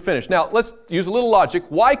 1,000 years were finished. Now, let's use a little logic.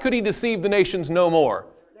 Why could he deceive the nations no more?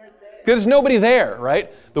 Because there's nobody there,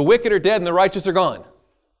 right? The wicked are dead and the righteous are gone.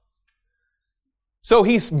 So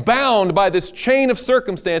he's bound by this chain of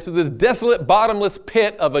circumstances, this desolate, bottomless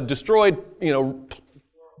pit of a destroyed,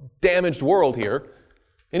 damaged world here.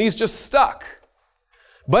 And he's just stuck.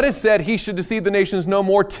 But it said he should deceive the nations no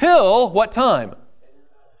more till what time?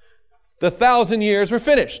 The 1,000 years were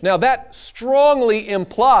finished. Now that strongly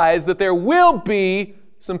implies that there will be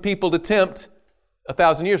some people to tempt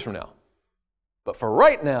 1,000 years from now. But for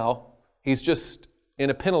right now, he's just in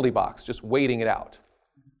a penalty box, just waiting it out,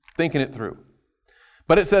 thinking it through.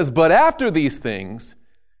 But it says, but after these things,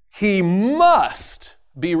 he must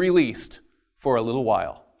be released for a little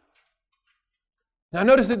while. Now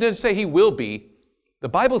notice it didn't say he will be. The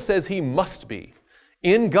Bible says he must be.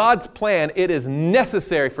 In God's plan, it is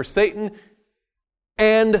necessary for Satan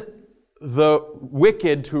and the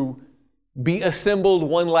wicked to be assembled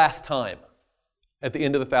one last time at the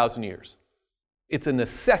end of the 1,000 years. It's a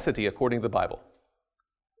necessity according to the Bible.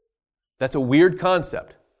 That's a weird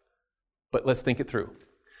concept, but let's think it through.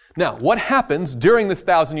 Now, what happens during this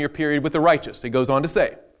 1,000-year period with the righteous? It goes on to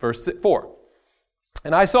say, verse 4,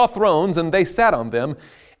 and I saw thrones, and they sat on them,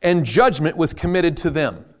 and judgment was committed to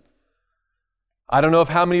them. I don't know if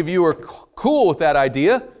how many of you are cool with that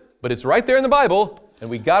idea, but it's right there in the Bible, and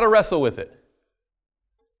we got to wrestle with it.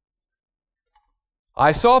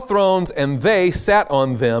 I saw thrones, and they sat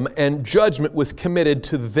on them, and judgment was committed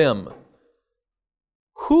to them.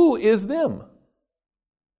 Who is them?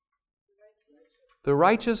 The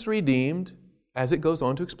righteous redeemed, as it goes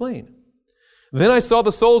on to explain. Then I saw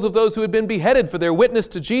the souls of those who had been beheaded for their witness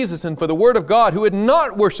to Jesus and for the word of God, who had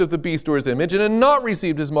not worshipped the beast or his image and had not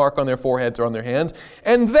received his mark on their foreheads or on their hands,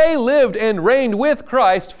 and they lived and reigned with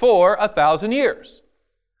Christ for 1,000 years.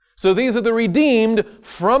 So these are the redeemed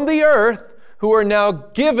from the earth who are now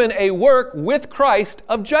given a work with Christ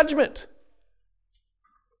of judgment.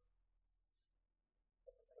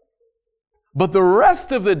 But the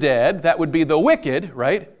rest of the dead, that would be the wicked,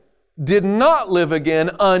 right, did not live again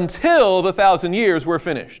until the 1,000 years were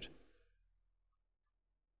finished.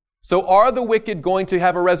 So are the wicked going to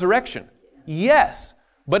have a resurrection? Yes.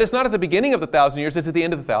 But it's not at the beginning of the 1,000 years, it's at the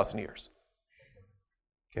end of the 1,000 years.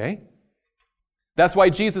 Okay? That's why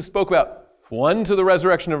Jesus spoke about one to the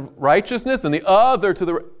resurrection of righteousness and the other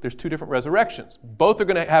to there's 2 different resurrections. Both are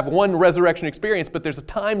going to have one resurrection experience, but there's a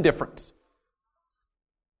time difference.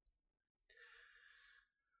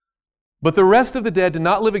 But the rest of the dead did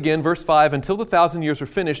not live again, verse 5, until the 1,000 years were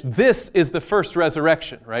finished. This is the first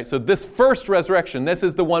resurrection, right? So this first resurrection, this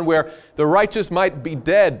is the one where the righteous might be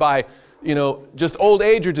dead by, just old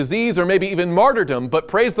age or disease or maybe even martyrdom, but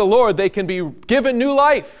praise the Lord, they can be given new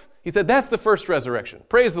life. He said that's the first resurrection.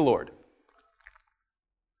 Praise the Lord.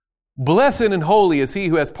 Blessed and holy is he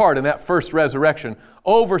who has part in that first resurrection.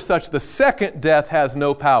 Over such the second death has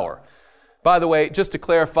no power. By the way, just to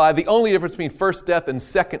clarify, the only difference between first death and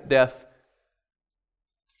second death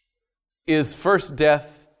is first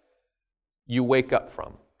death you wake up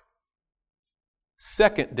from.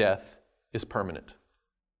 Second death is permanent.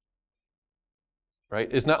 Right?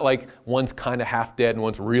 It's not like one's kind of half dead and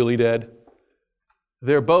one's really dead.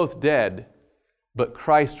 They're both dead, but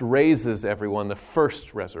Christ raises everyone the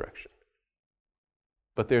first resurrection.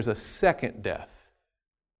 But there's a second death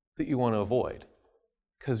that you want to avoid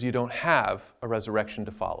because you don't have a resurrection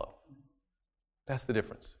to follow. That's the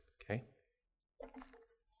difference. Okay?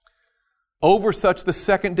 Over such the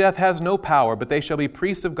second death has no power, but they shall be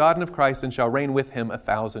priests of God and of Christ and shall reign with him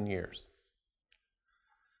 1,000 years.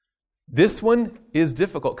 This one is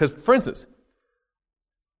difficult because, for instance,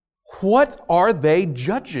 what are they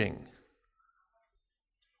judging?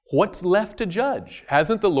 What's left to judge?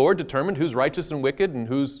 Hasn't the Lord determined who's righteous and wicked and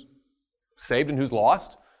who's saved and who's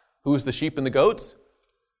lost? Who's the sheep and the goats?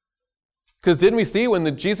 Because didn't we see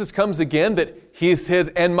when Jesus comes again that he says,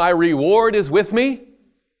 and my reward is with me?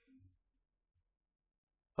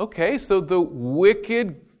 Okay, so the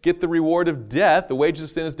wicked get the reward of death, the wages of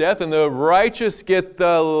sin is death, and the righteous get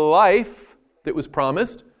the life that was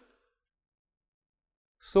promised.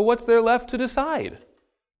 So what's there left to decide?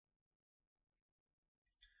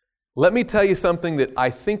 Let me tell you something that I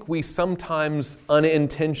think we sometimes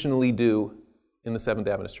unintentionally do in the Seventh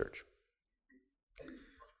Adventist Church.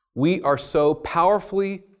 We are so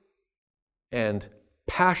powerfully and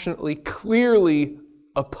passionately, clearly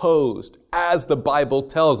opposed, as the Bible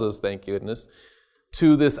tells us, thank goodness,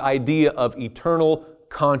 to this idea of eternal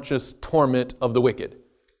conscious torment of the wicked.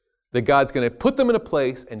 That God's going to put them in a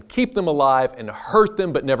place and keep them alive and hurt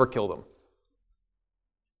them but never kill them.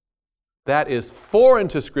 That is foreign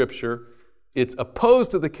to Scripture, it's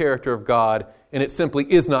opposed to the character of God, and it simply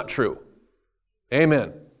is not true.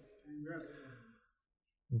 Amen.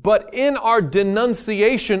 But in our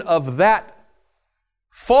denunciation of that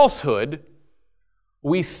falsehood,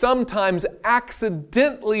 we sometimes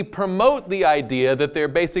accidentally promote the idea that there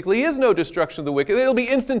basically is no destruction of the wicked. It'll be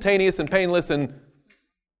instantaneous and painless and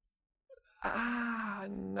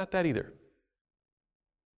not that either.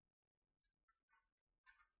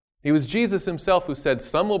 It was Jesus himself who said,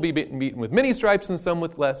 some will be beaten with many stripes and some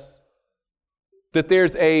with less. That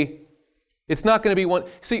it's not going to be one.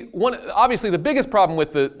 See, obviously the biggest problem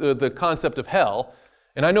with the concept of hell,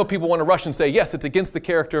 and I know people want to rush and say, yes, it's against the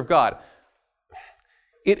character of God.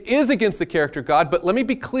 It is against the character of God, but let me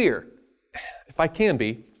be clear, if I can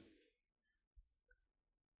be.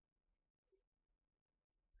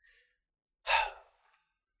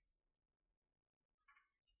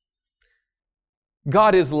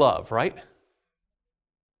 God is love, right?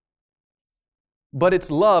 But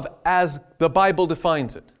it's love as the Bible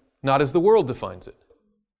defines it, not as the world defines it.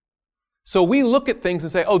 So we look at things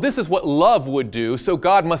and say, oh, this is what love would do, so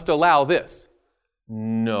God must allow this.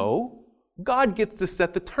 No. God gets to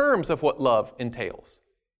set the terms of what love entails.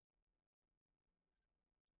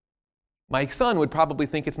 My son would probably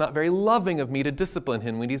think it's not very loving of me to discipline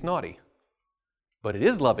him when he's naughty. But it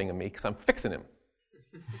is loving of me because I'm fixing him.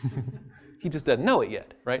 He just doesn't know it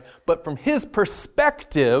yet, right? But from his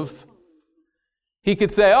perspective, he could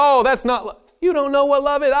say, oh, that's not love. You don't know what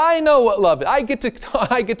love is. I know what love is. I get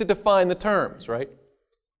to define the terms, right?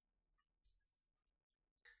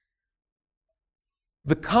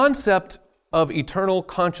 The concept of eternal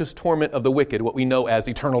conscious torment of the wicked, what we know as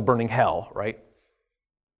eternal burning hell, right?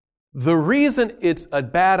 The reason it's a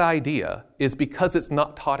bad idea is because it's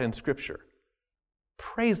not taught in Scripture.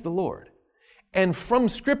 Praise the Lord. And from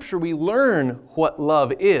Scripture we learn what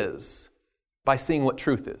love is by seeing what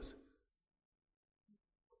truth is.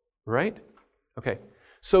 Right? Okay.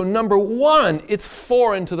 So number one, it's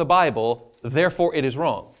foreign to the Bible, therefore it is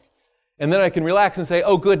wrong. And then I can relax and say,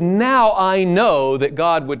 oh good, now I know that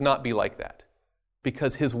God would not be like that.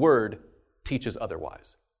 Because His Word teaches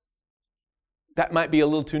otherwise. That might be a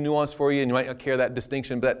little too nuanced for you and you might not care that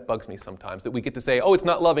distinction, but that bugs me sometimes. That we get to say, oh, it's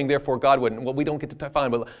not loving, therefore God wouldn't. Well, we don't get to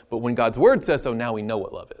define, but when God's Word says so, now we know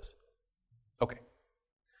what love is. Okay.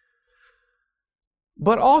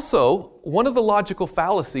 But also, one of the logical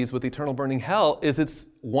fallacies with eternal burning hell is its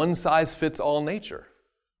one-size-fits-all nature.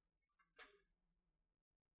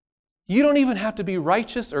 You don't even have to be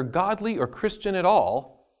righteous or godly or Christian at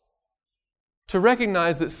all to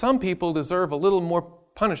recognize that some people deserve a little more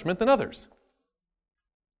punishment than others.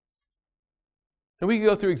 And we can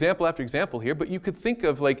go through example after example here, but you could think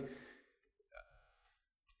of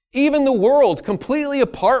even the world, completely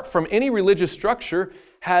apart from any religious structure,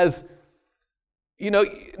 has,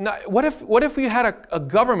 what if we had a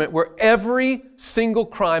government where every single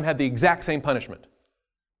crime had the exact same punishment?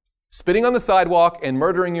 Spitting on the sidewalk and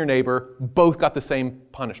murdering your neighbor both got the same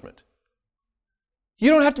punishment. You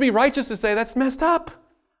don't have to be righteous to say that's messed up.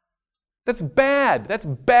 That's bad. That's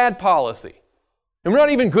bad policy. And we're not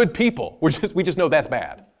even good people. We just know that's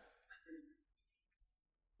bad.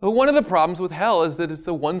 But one of the problems with hell is that it's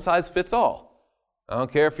the one size fits all. I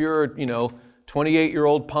don't care if you're,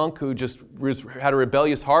 28-year-old punk who just had a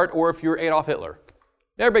rebellious heart, or if you're Adolf Hitler.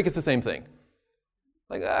 Everybody gets the same thing.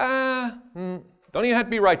 Like, don't even have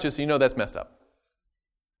to be righteous, you know that's messed up.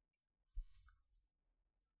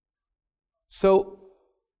 So,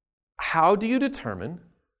 how do you determine?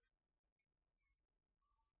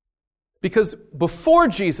 Because before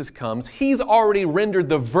Jesus comes, He's already rendered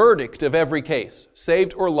the verdict of every case,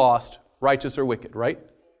 saved or lost, righteous or wicked, right?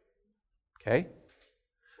 Okay?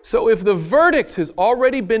 So if the verdict has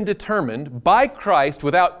already been determined by Christ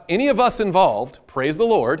without any of us involved, praise the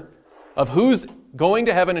Lord, of who's going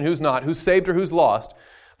to heaven and who's not, who's saved or who's lost,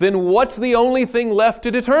 then what's the only thing left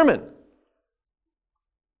to determine?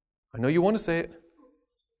 I know you want to say it.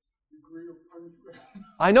 Degree of punishment.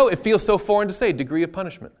 I know it feels so foreign to say, degree of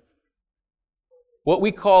punishment. What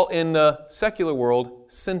we call in the secular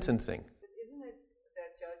world, sentencing. Isn't it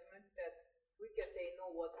that judgment that we get they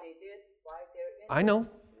know what they did, why they're in? I know.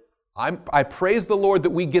 I praise the Lord that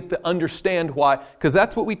we get to understand why, because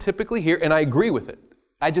that's what we typically hear, and I agree with it.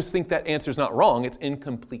 I just think that answer's not wrong, it's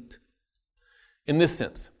incomplete. In this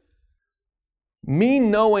sense, me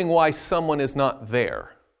knowing why someone is not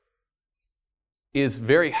there is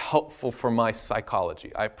very helpful for my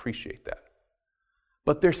psychology. I appreciate that.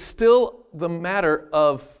 But there's still the matter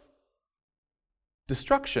of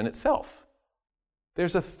destruction itself.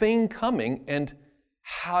 There's a thing coming, and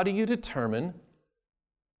how do you determine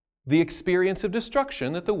the experience of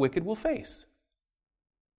destruction that the wicked will face?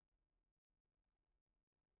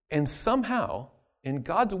 And somehow, in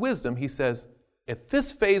God's wisdom, He says, at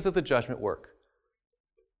this phase of the judgment work,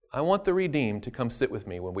 I want the redeemed to come sit with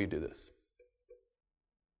me when we do this.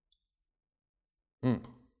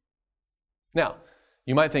 Now,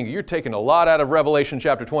 you might think, you're taking a lot out of Revelation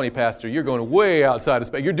chapter 20, Pastor. You're going way outside of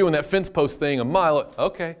space. You're doing that fence post thing a mile.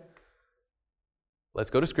 Okay.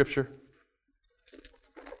 Let's go to Scripture.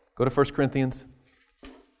 Go to 1 Corinthians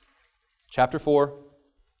chapter 4.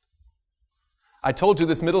 I told you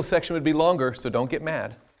this middle section would be longer, so don't get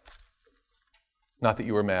mad. Not that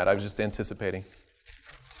you were mad. I was just anticipating.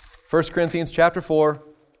 1 Corinthians chapter 4.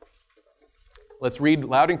 Let's read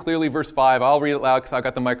loud and clearly verse 5. I'll read it loud because I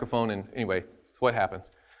got the microphone, and anyway, it's what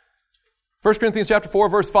happens. 1 Corinthians chapter 4,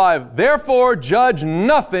 verse 5. Therefore judge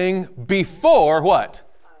nothing before what?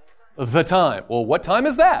 The time. Well, what time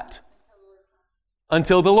is that?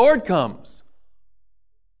 Until the Lord comes,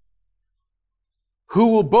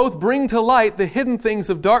 who will both bring to light the hidden things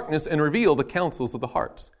of darkness and reveal the counsels of the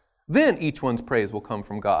hearts. Then each one's praise will come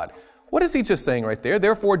from God. What is he just saying right there?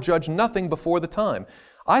 Therefore judge nothing before the time.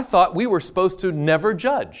 I thought we were supposed to never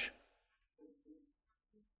judge.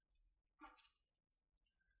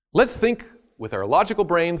 Let's think with our logical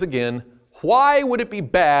brains again. Why would it be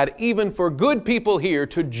bad even for good people here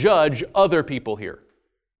to judge other people here?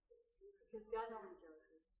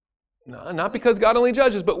 No, not because God only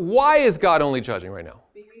judges, but why is God only judging right now?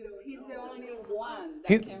 Because He's the only one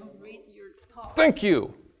that can read your thoughts. Thank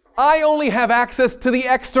you. I only have access to the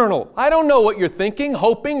external. I don't know what you're thinking,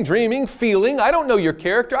 hoping, dreaming, feeling. I don't know your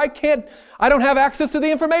character. I don't have access to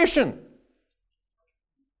the information.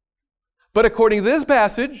 But according to this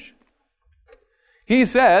passage, he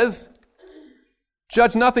says,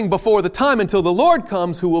 judge nothing before the time until the Lord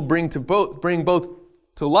comes, who will bring both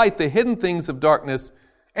to light the hidden things of darkness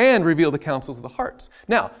and reveal the counsels of the hearts.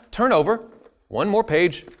 Now, turn over one more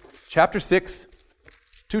page, chapter 6,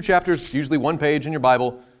 2 chapters, usually one page in your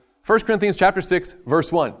Bible. 1 Corinthians chapter 6, verse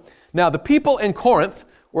 1. Now, the people in Corinth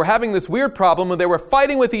were having this weird problem when they were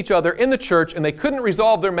fighting with each other in the church, and they couldn't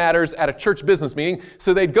resolve their matters at a church business meeting,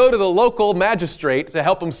 so they'd go to the local magistrate to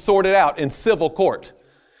help them sort it out in civil court.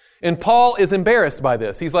 And Paul is embarrassed by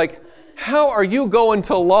this. He's like, how are you going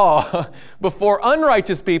to law before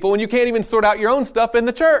unrighteous people when you can't even sort out your own stuff in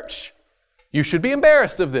the church? You should be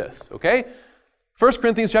embarrassed of this, okay? 1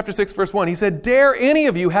 Corinthians chapter 6, verse 1, he said, dare any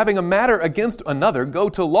of you having a matter against another go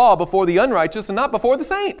to law before the unrighteous and not before the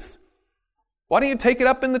saints? Why don't you take it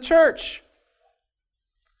up in the church?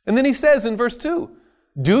 And then he says in verse 2,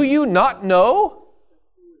 do you not know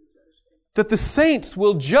that the saints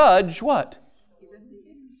will judge what?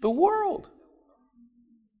 The world.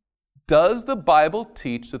 Does the Bible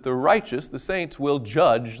teach that the righteous, the saints, will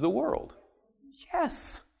judge the world?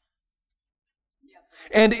 Yes.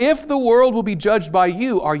 And if the world will be judged by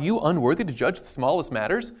you, are you unworthy to judge the smallest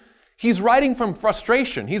matters? He's writing from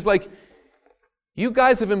frustration. He's like, You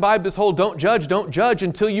guys have imbibed this whole don't judge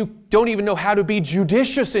until you don't even know how to be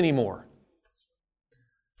judicious anymore.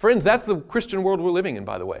 Friends, that's the Christian world we're living in,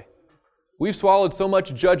 by the way. We've swallowed so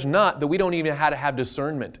much judge not that we don't even know how to have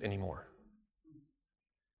discernment anymore.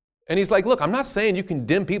 And he's like, look, I'm not saying you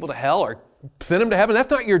condemn people to hell or send them to heaven. That's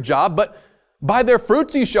not your job, but by their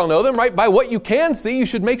fruits you shall know them, right? By what you can see, you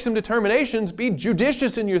should make some determinations. Be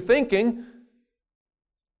judicious in your thinking.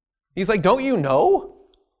 He's like, don't you know?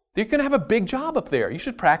 You're going to have a big job up there. You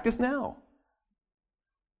should practice now.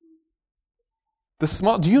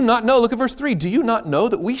 Do you not know? Look at verse 3. Do you not know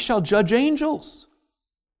that we shall judge angels?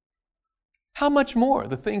 How much more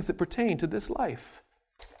the things that pertain to this life?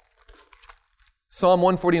 Psalm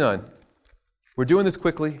 149. We're doing this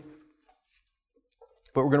quickly,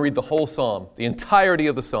 but we're going to read the whole psalm, the entirety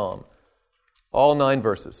of the psalm, all 9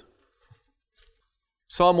 verses.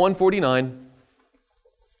 Psalm 149.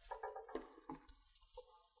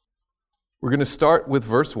 We're going to start with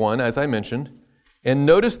verse 1, as I mentioned, and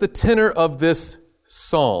notice the tenor of this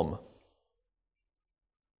psalm.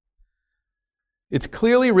 It's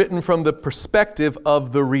clearly written from the perspective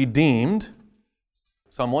of the redeemed.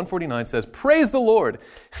 Psalm 149 says, praise the Lord.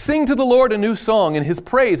 Sing to the Lord a new song in His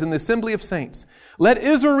praise in the assembly of saints. Let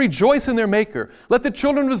Israel rejoice in their Maker. Let the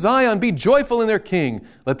children of Zion be joyful in their King.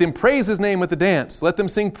 Let them praise His name with a dance. Let them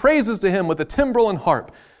sing praises to Him with a timbrel and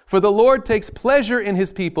harp. For the Lord takes pleasure in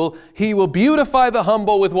His people. He will beautify the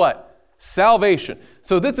humble with what? Salvation.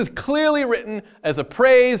 So this is clearly written as a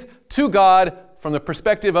praise to God from the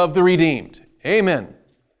perspective of the redeemed. Amen.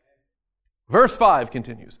 Verse 5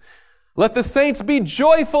 continues. Let the saints be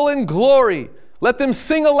joyful in glory. Let them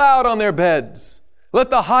sing aloud on their beds. Let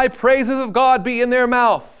the high praises of God be in their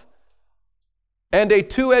mouth and a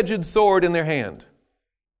two-edged sword in their hand.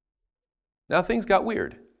 Now things got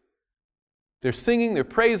weird. They're singing, they're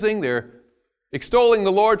praising, they're extolling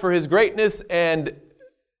the Lord for His greatness, and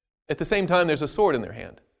at the same time there's a sword in their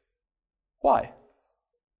hand. Why?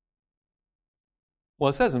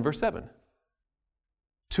 Well, it says in verse 7,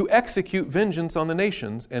 to execute vengeance on the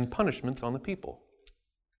nations and punishments on the people.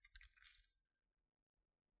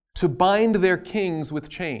 To bind their kings with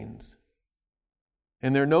chains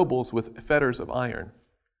and their nobles with fetters of iron.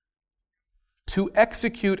 To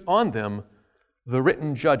execute on them the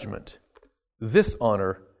written judgment. This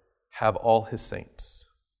honor have all His saints.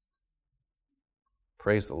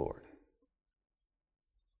 Praise the Lord.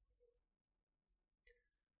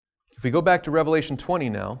 If we go back to Revelation 20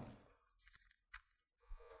 now,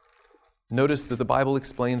 notice that the Bible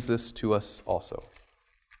explains this to us also.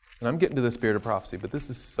 And I'm getting to the spirit of prophecy, but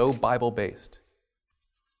this is so Bible-based.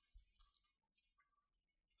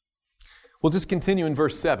 We'll just continue in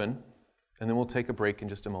verse 7, and then we'll take a break in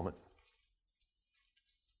just a moment.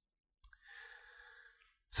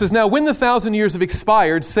 It says, now when the 1,000 years have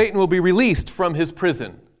expired, Satan will be released from his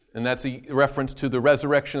prison. And that's a reference to the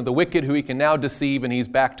resurrection of the wicked who he can now deceive, and he's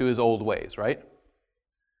back to his old ways, right?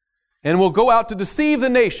 And will go out to deceive the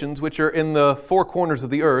nations which are in the four corners of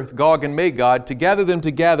the earth, Gog and Magog, to gather them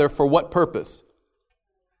together for what purpose?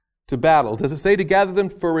 To battle. Does it say to gather them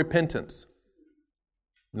for repentance?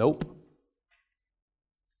 Nope.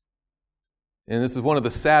 And this is one of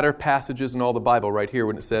the sadder passages in all the Bible right here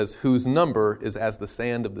when it says, whose number is as the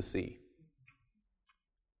sand of the sea.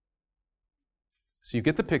 So you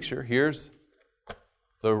get the picture. Here's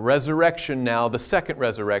the resurrection now, the second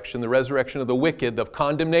resurrection, the resurrection of the wicked, of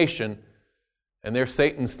condemnation. And there's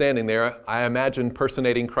Satan standing there, I imagine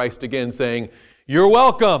personating Christ again, saying, you're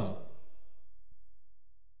welcome.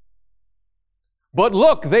 But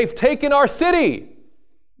look, they've taken our city.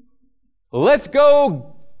 Let's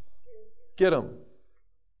go get them.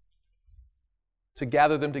 To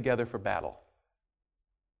gather them together for battle.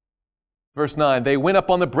 Verse 9, they went up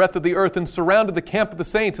on the breadth of the earth and surrounded the camp of the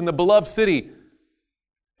saints in the beloved city.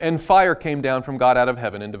 And fire came down from God out of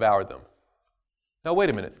heaven and devoured them. Now wait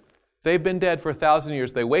a minute. They've been dead for 1,000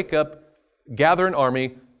 years. They wake up, gather an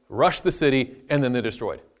army, rush the city, and then they're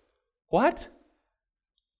destroyed. What?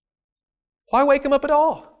 Why wake them up at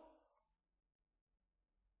all?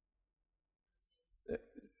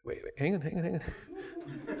 Wait, hang on.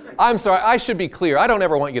 I'm sorry, I should be clear. I don't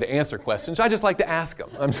ever want you to answer questions. I just like to ask them.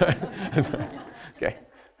 I'm sorry. Okay.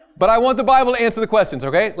 But I want the Bible to answer the questions,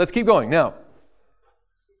 okay? Let's keep going. Now,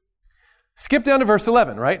 skip down to verse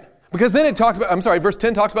 11, right? Because then it talks about, verse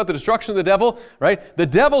 10 talks about the destruction of the devil, right? The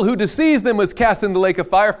devil who deceives them was cast into the lake of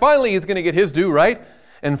fire. Finally, he's going to get his due, right?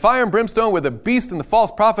 And fire and brimstone where the beast and the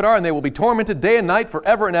false prophet are, and they will be tormented day and night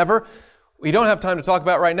forever and ever. We don't have time to talk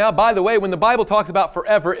about it right now. By the way, when the Bible talks about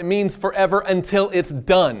forever, it means forever until it's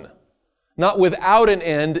done. Not without an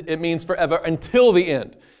end, it means forever until the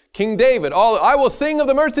end. King David, I will sing of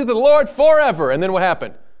the mercies of the Lord forever. And then what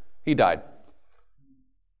happened? He died.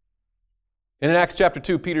 And in Acts chapter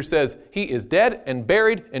 2, Peter says, he is dead and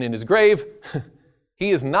buried and in his grave.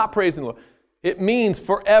 He is not praising the Lord. It means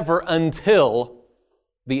forever until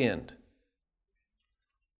the end.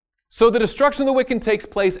 So the destruction of the wicked takes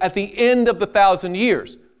place at the end of the 1,000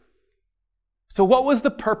 years. So what was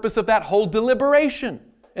the purpose of that whole deliberation?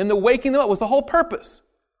 And the waking them up was the whole purpose.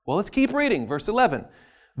 Well, let's keep reading. Verse 11.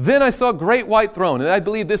 Then I saw a great white throne. And I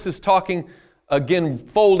believe this is talking, again,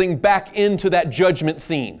 folding back into that judgment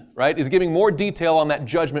scene, right? Is giving more detail on that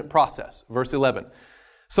judgment process. Verse 11.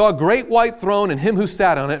 Saw a great white throne and him who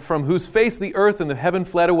sat on it, from whose face the earth and the heaven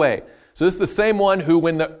fled away. So this is the same one who,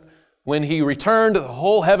 when he returned, the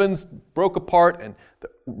whole heavens broke apart and the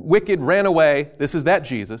wicked ran away. This is that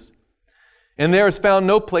Jesus. And there is found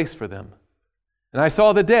no place for them. And I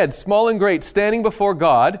saw the dead, small and great, standing before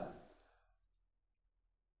God,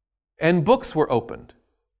 and books were opened.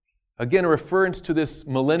 Again, a reference to this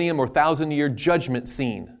millennium or 1,000-year judgment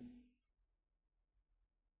scene.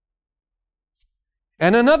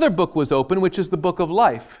 And another book was opened, which is the book of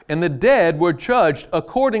life. And the dead were judged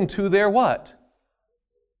according to their what?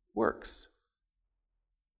 Works.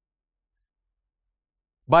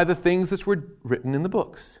 By the things that were written in the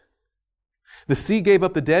books. The sea gave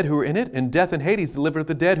up the dead who were in it, and death and Hades delivered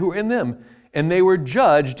the dead who were in them. And they were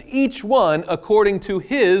judged, each one according to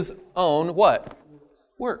his own what?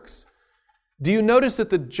 Works. Do you notice that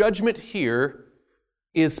the judgment here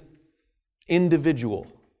is individual?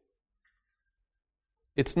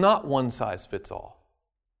 It's not one size fits all.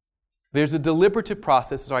 There's a deliberative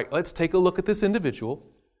process. All right, let's take a look at this individual.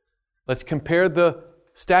 Let's compare the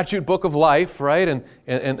statute book of life, right, and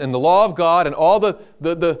the law of God and all the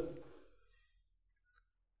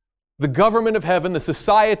government of heaven, the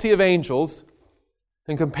society of angels,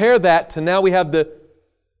 and compare that to now we have the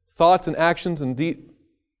thoughts and actions and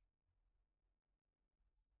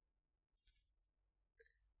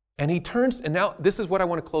And he turns, and now this is what I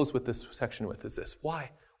want to close with this section with, is this.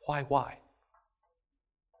 Why?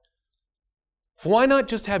 Why not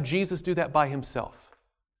just have Jesus do that by himself?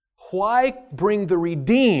 Why bring the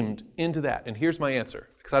redeemed into that? And here's my answer,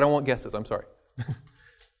 because I don't want guesses, I'm sorry.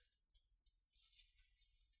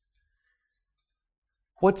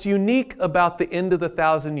 What's unique about the end of the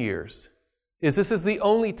 1,000 years is this is the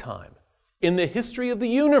only time in the history of the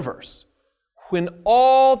universe when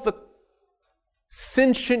all the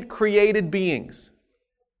sentient created beings,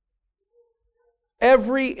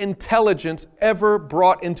 every intelligence ever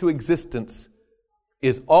brought into existence,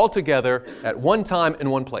 is all together at one time in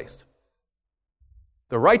one place.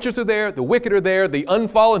 The righteous are there, the wicked are there, the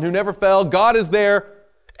unfallen who never fell, God is there,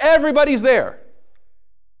 everybody's there.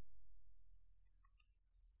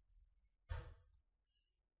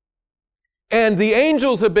 And the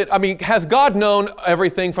angels have been, has God known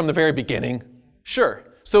everything from the very beginning? Sure.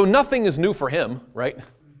 So nothing is new for him, right?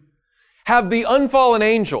 Have the unfallen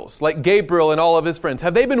angels, like Gabriel and all of his friends,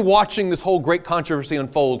 have they been watching this whole great controversy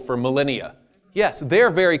unfold for millennia? Yes, they're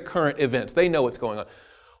very current events. They know what's going on.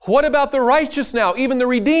 What about the righteous now? Even the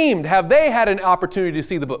redeemed, have they had an opportunity to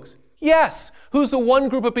see the books? Yes. Who's the one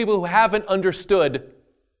group of people who haven't understood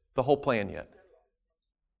the whole plan yet?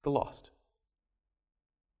 The lost.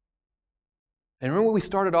 And remember what we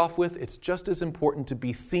started off with? It's just as important to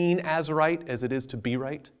be seen as right as it is to be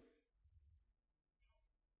right.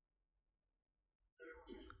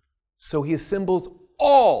 So he assembles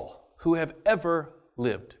all who have ever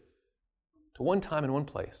lived to one time and one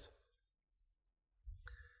place.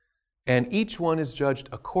 And each one is judged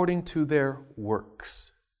according to their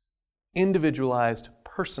works. Individualized,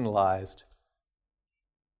 personalized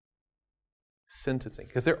sentencing.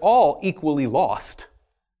 Because they're all equally lost.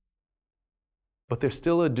 But there's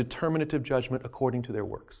still a determinative judgment according to their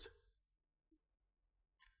works.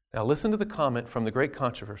 Now listen to the comment from the great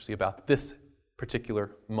controversy about this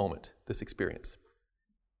particular moment, this experience.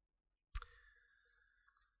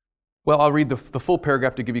 Well, I'll read the full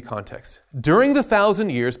paragraph to give you context. During the 1,000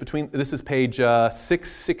 years between, this is page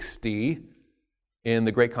 660 in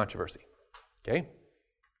the Great Controversy. Okay?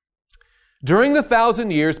 During the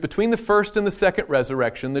 1,000 years between the first and the second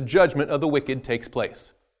resurrection, the judgment of the wicked takes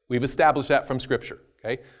place. We've established that from Scripture.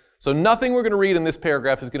 Okay? So nothing we're going to read in this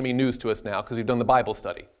paragraph is going to be news to us now because we've done the Bible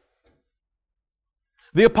study.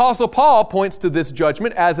 The Apostle Paul points to this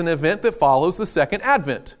judgment as an event that follows the second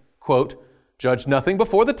advent. Quote, "Judge nothing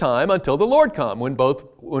before the time until the Lord come, when both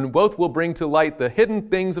will bring to light the hidden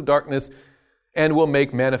things of darkness and will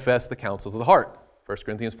make manifest the counsels of the heart." 1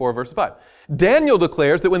 Corinthians 4, verse 5. Daniel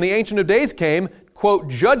declares that when the Ancient of Days came, quote,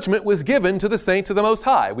 "Judgment was given to the saints of the Most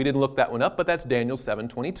High." We didn't look that one up, but that's Daniel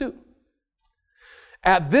 7:22.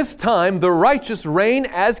 At this time, the righteous reign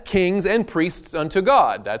as kings and priests unto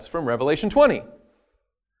God. That's from Revelation 20.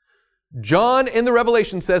 John in the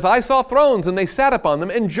Revelation says, I saw thrones, and they sat upon them,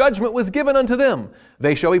 and judgment was given unto them.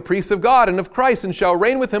 They shall be priests of God and of Christ, and shall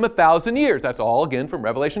reign with him 1,000 years. That's all again from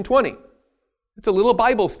Revelation 20. It's a little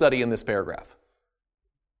Bible study in this paragraph.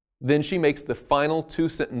 Then she makes the final 2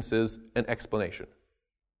 sentences an explanation.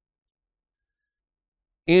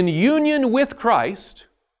 In union with Christ,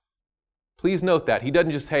 please note that. He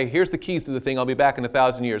doesn't just say, here's the keys to the thing, I'll be back in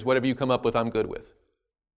 1,000 years. Whatever you come up with, I'm good with.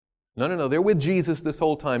 No. They're with Jesus this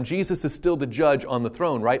whole time. Jesus is still the judge on the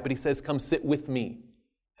throne, right? But he says, come sit with me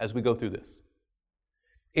as we go through this.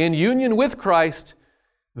 In union with Christ,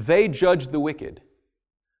 they judge the wicked,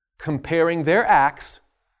 comparing their acts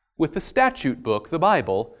with the statute book, the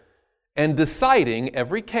Bible, and deciding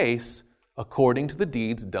every case according to the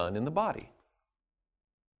deeds done in the body.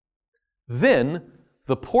 Then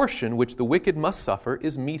the portion which the wicked must suffer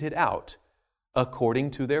is meted out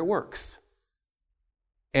according to their works,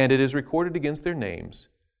 and it is recorded against their names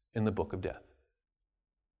in the book of death.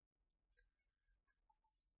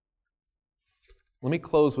 Let me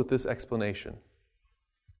close with this explanation.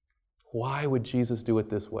 Why would Jesus do it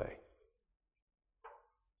this way?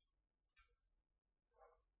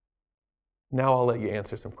 Now I'll let you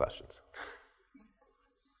answer some questions.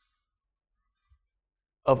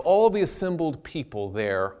 Of all the assembled people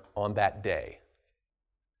there on that day,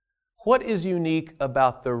 what is unique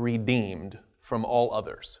about the redeemed from all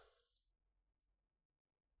others?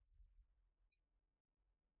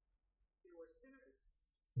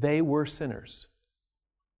 They were sinners.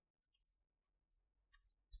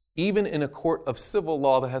 Even in a court of civil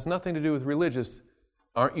law that has nothing to do with religious,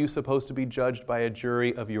 aren't you supposed to be judged by a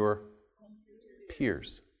jury of your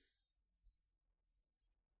peers?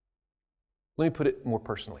 Let me put it more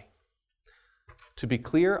personally. To be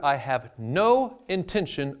clear, I have no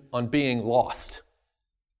intention on being lost.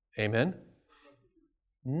 Amen?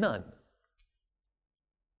 None.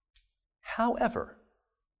 However,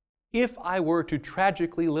 if I were to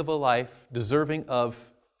tragically live a life deserving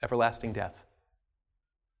of everlasting death,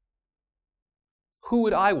 who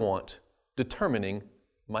would I want determining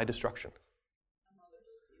my destruction?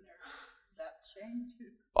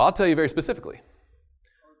 I'll tell you very specifically.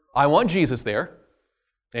 I want Jesus there.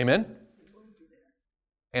 Amen?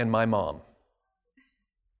 And my mom.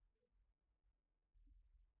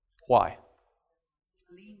 Why?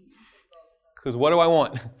 Because what do I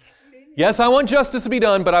want? Yes, I want justice to be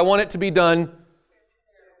done, but I want it to be done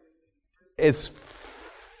as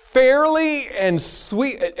fairly and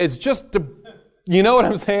sweet as just to, you know what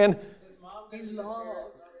I'm saying?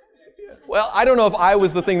 Well, I don't know if I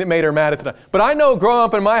was the thing that made her mad at the time. But I know growing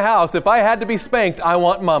up in my house, if I had to be spanked, I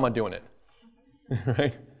want Mama doing it.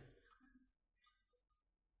 Right?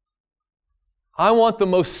 I want the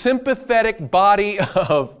most sympathetic body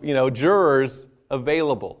of, jurors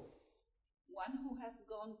available. One who has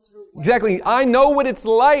gone through. Exactly. I know what it's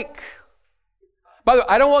like. By the way,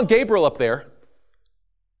 I don't want Gabriel up there.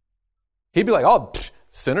 He'd be like, oh,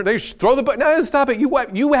 sinner, they throw the book. No, stop it.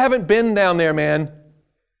 You haven't been down there, man.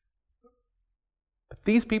 But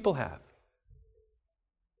these people have.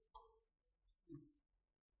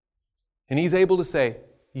 And he's able to say,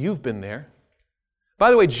 you've been there. By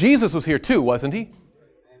the way, Jesus was here too, wasn't he?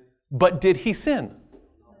 But did he sin?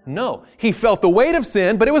 No. He felt the weight of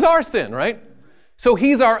sin, but it was our sin, right? So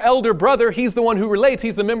he's our elder brother. He's the one who relates.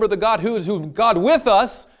 He's the member of the God who is God with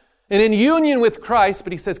us and in union with Christ.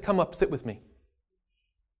 But he says, come up, sit with me.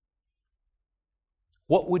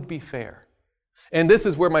 What would be fair? And this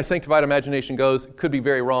is where my sanctified imagination goes. It could be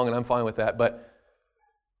very wrong, and I'm fine with that. But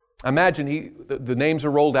imagine the names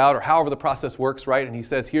are rolled out, or however the process works, right? And he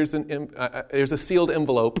says, here's a sealed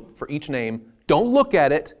envelope for each name. Don't look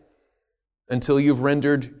at it until you've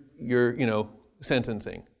rendered your,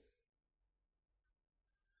 sentencing.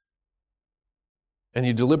 And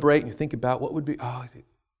you deliberate and you think about what would be,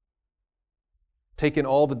 take in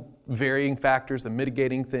all the varying factors, the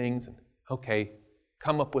mitigating things, and okay,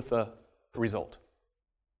 come up with a result.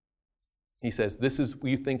 He says, this is what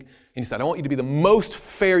you think. And he said, I want you to be the most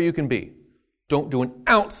fair you can be. Don't do an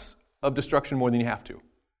ounce of destruction more than you have to.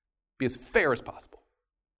 Be as fair as possible.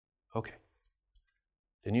 Okay.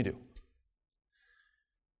 Then you do.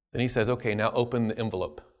 Then he says, okay, now open the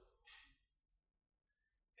envelope.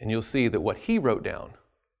 And you'll see that what he wrote down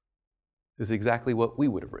is exactly what we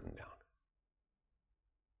would have written down.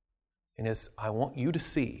 And I want you to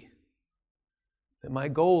see that my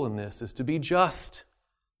goal in this is to be just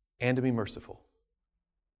and to be merciful.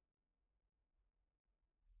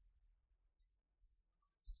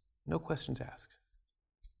 No questions asked.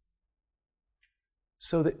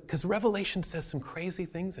 So that, because Revelation says some crazy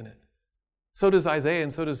things in it. So does Isaiah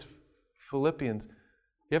and so does Philippians.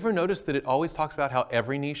 You ever notice that it always talks about how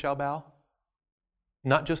every knee shall bow?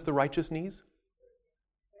 Not just the righteous knees?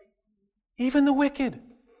 Even the wicked.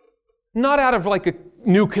 Not out of like a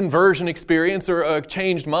new conversion experience or a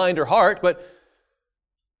changed mind or heart, but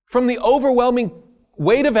from the overwhelming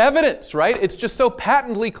weight of evidence, right? It's just so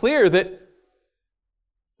patently clear that,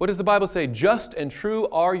 what does the Bible say? Just and true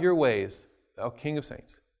are your ways, thou King of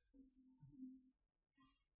saints.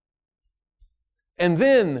 And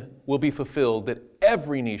then will be fulfilled that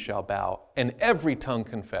every knee shall bow and every tongue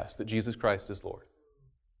confess that Jesus Christ is Lord.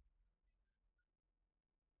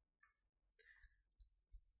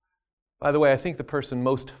 By the way, I think the person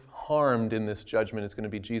most harmed in this judgment is going to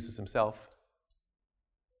be Jesus himself.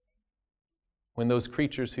 When those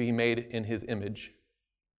creatures who he made in his image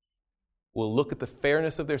will look at the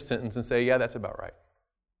fairness of their sentence and say, yeah, that's about right.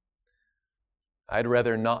 I'd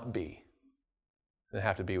rather not be than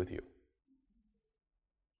have to be with you.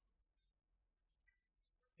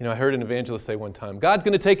 You know, I heard an evangelist say one time, God's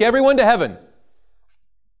going to take everyone to heaven,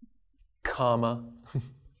 comma,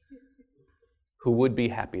 who would be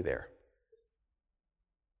happy there.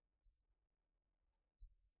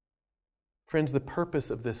 Friends, the purpose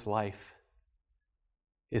of this life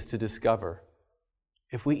is to discover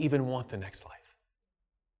if we even want the next life.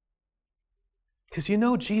 Because you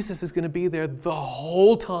know Jesus is going to be there the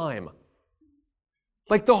whole time.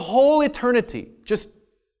 Like the whole eternity. Just,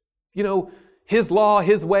 you know, his law,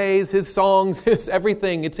 his ways, his songs, his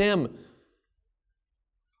everything. It's him.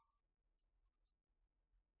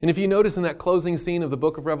 And if you notice in that closing scene of the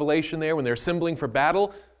book of Revelation there, when they're assembling for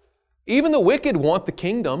battle, even the wicked want the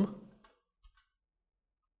kingdom.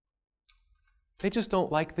 They just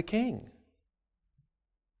don't like the king.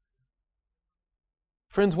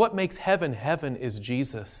 Friends, what makes heaven heaven is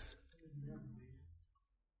Jesus.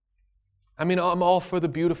 I mean, I'm all for the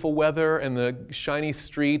beautiful weather and the shiny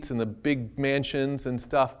streets and the big mansions and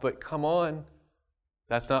stuff, but come on.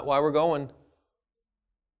 That's not why we're going.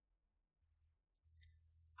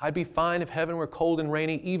 I'd be fine if heaven were cold and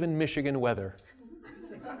rainy, even Michigan weather.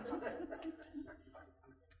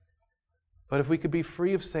 But if we could be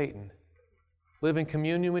free of Satan, live in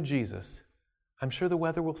communion with Jesus, I'm sure the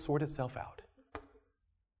weather will sort itself out.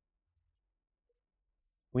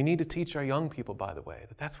 We need to teach our young people, by the way,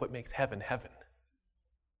 that that's what makes heaven heaven.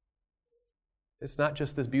 It's not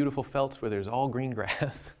just this beautiful Phelps where there's all green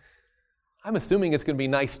grass. I'm assuming it's going to be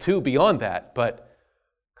nice too beyond that, but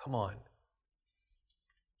come on.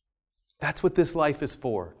 That's what this life is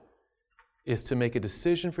for, is to make a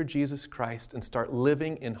decision for Jesus Christ and start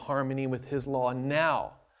living in harmony with His law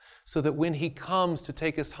now, so that when He comes to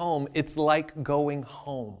take us home, it's like going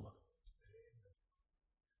home.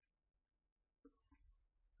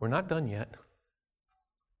 We're not done yet,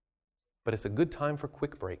 but it's a good time for a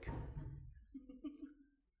quick break.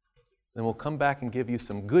 Then we'll come back and give you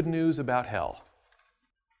some good news about hell.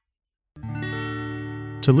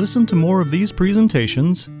 To listen to more of these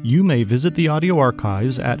presentations, you may visit the audio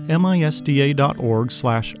archives at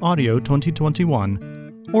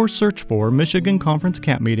misda.org/audio2021 or search for Michigan Conference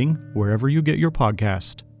Camp Meeting wherever you get your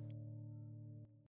podcast.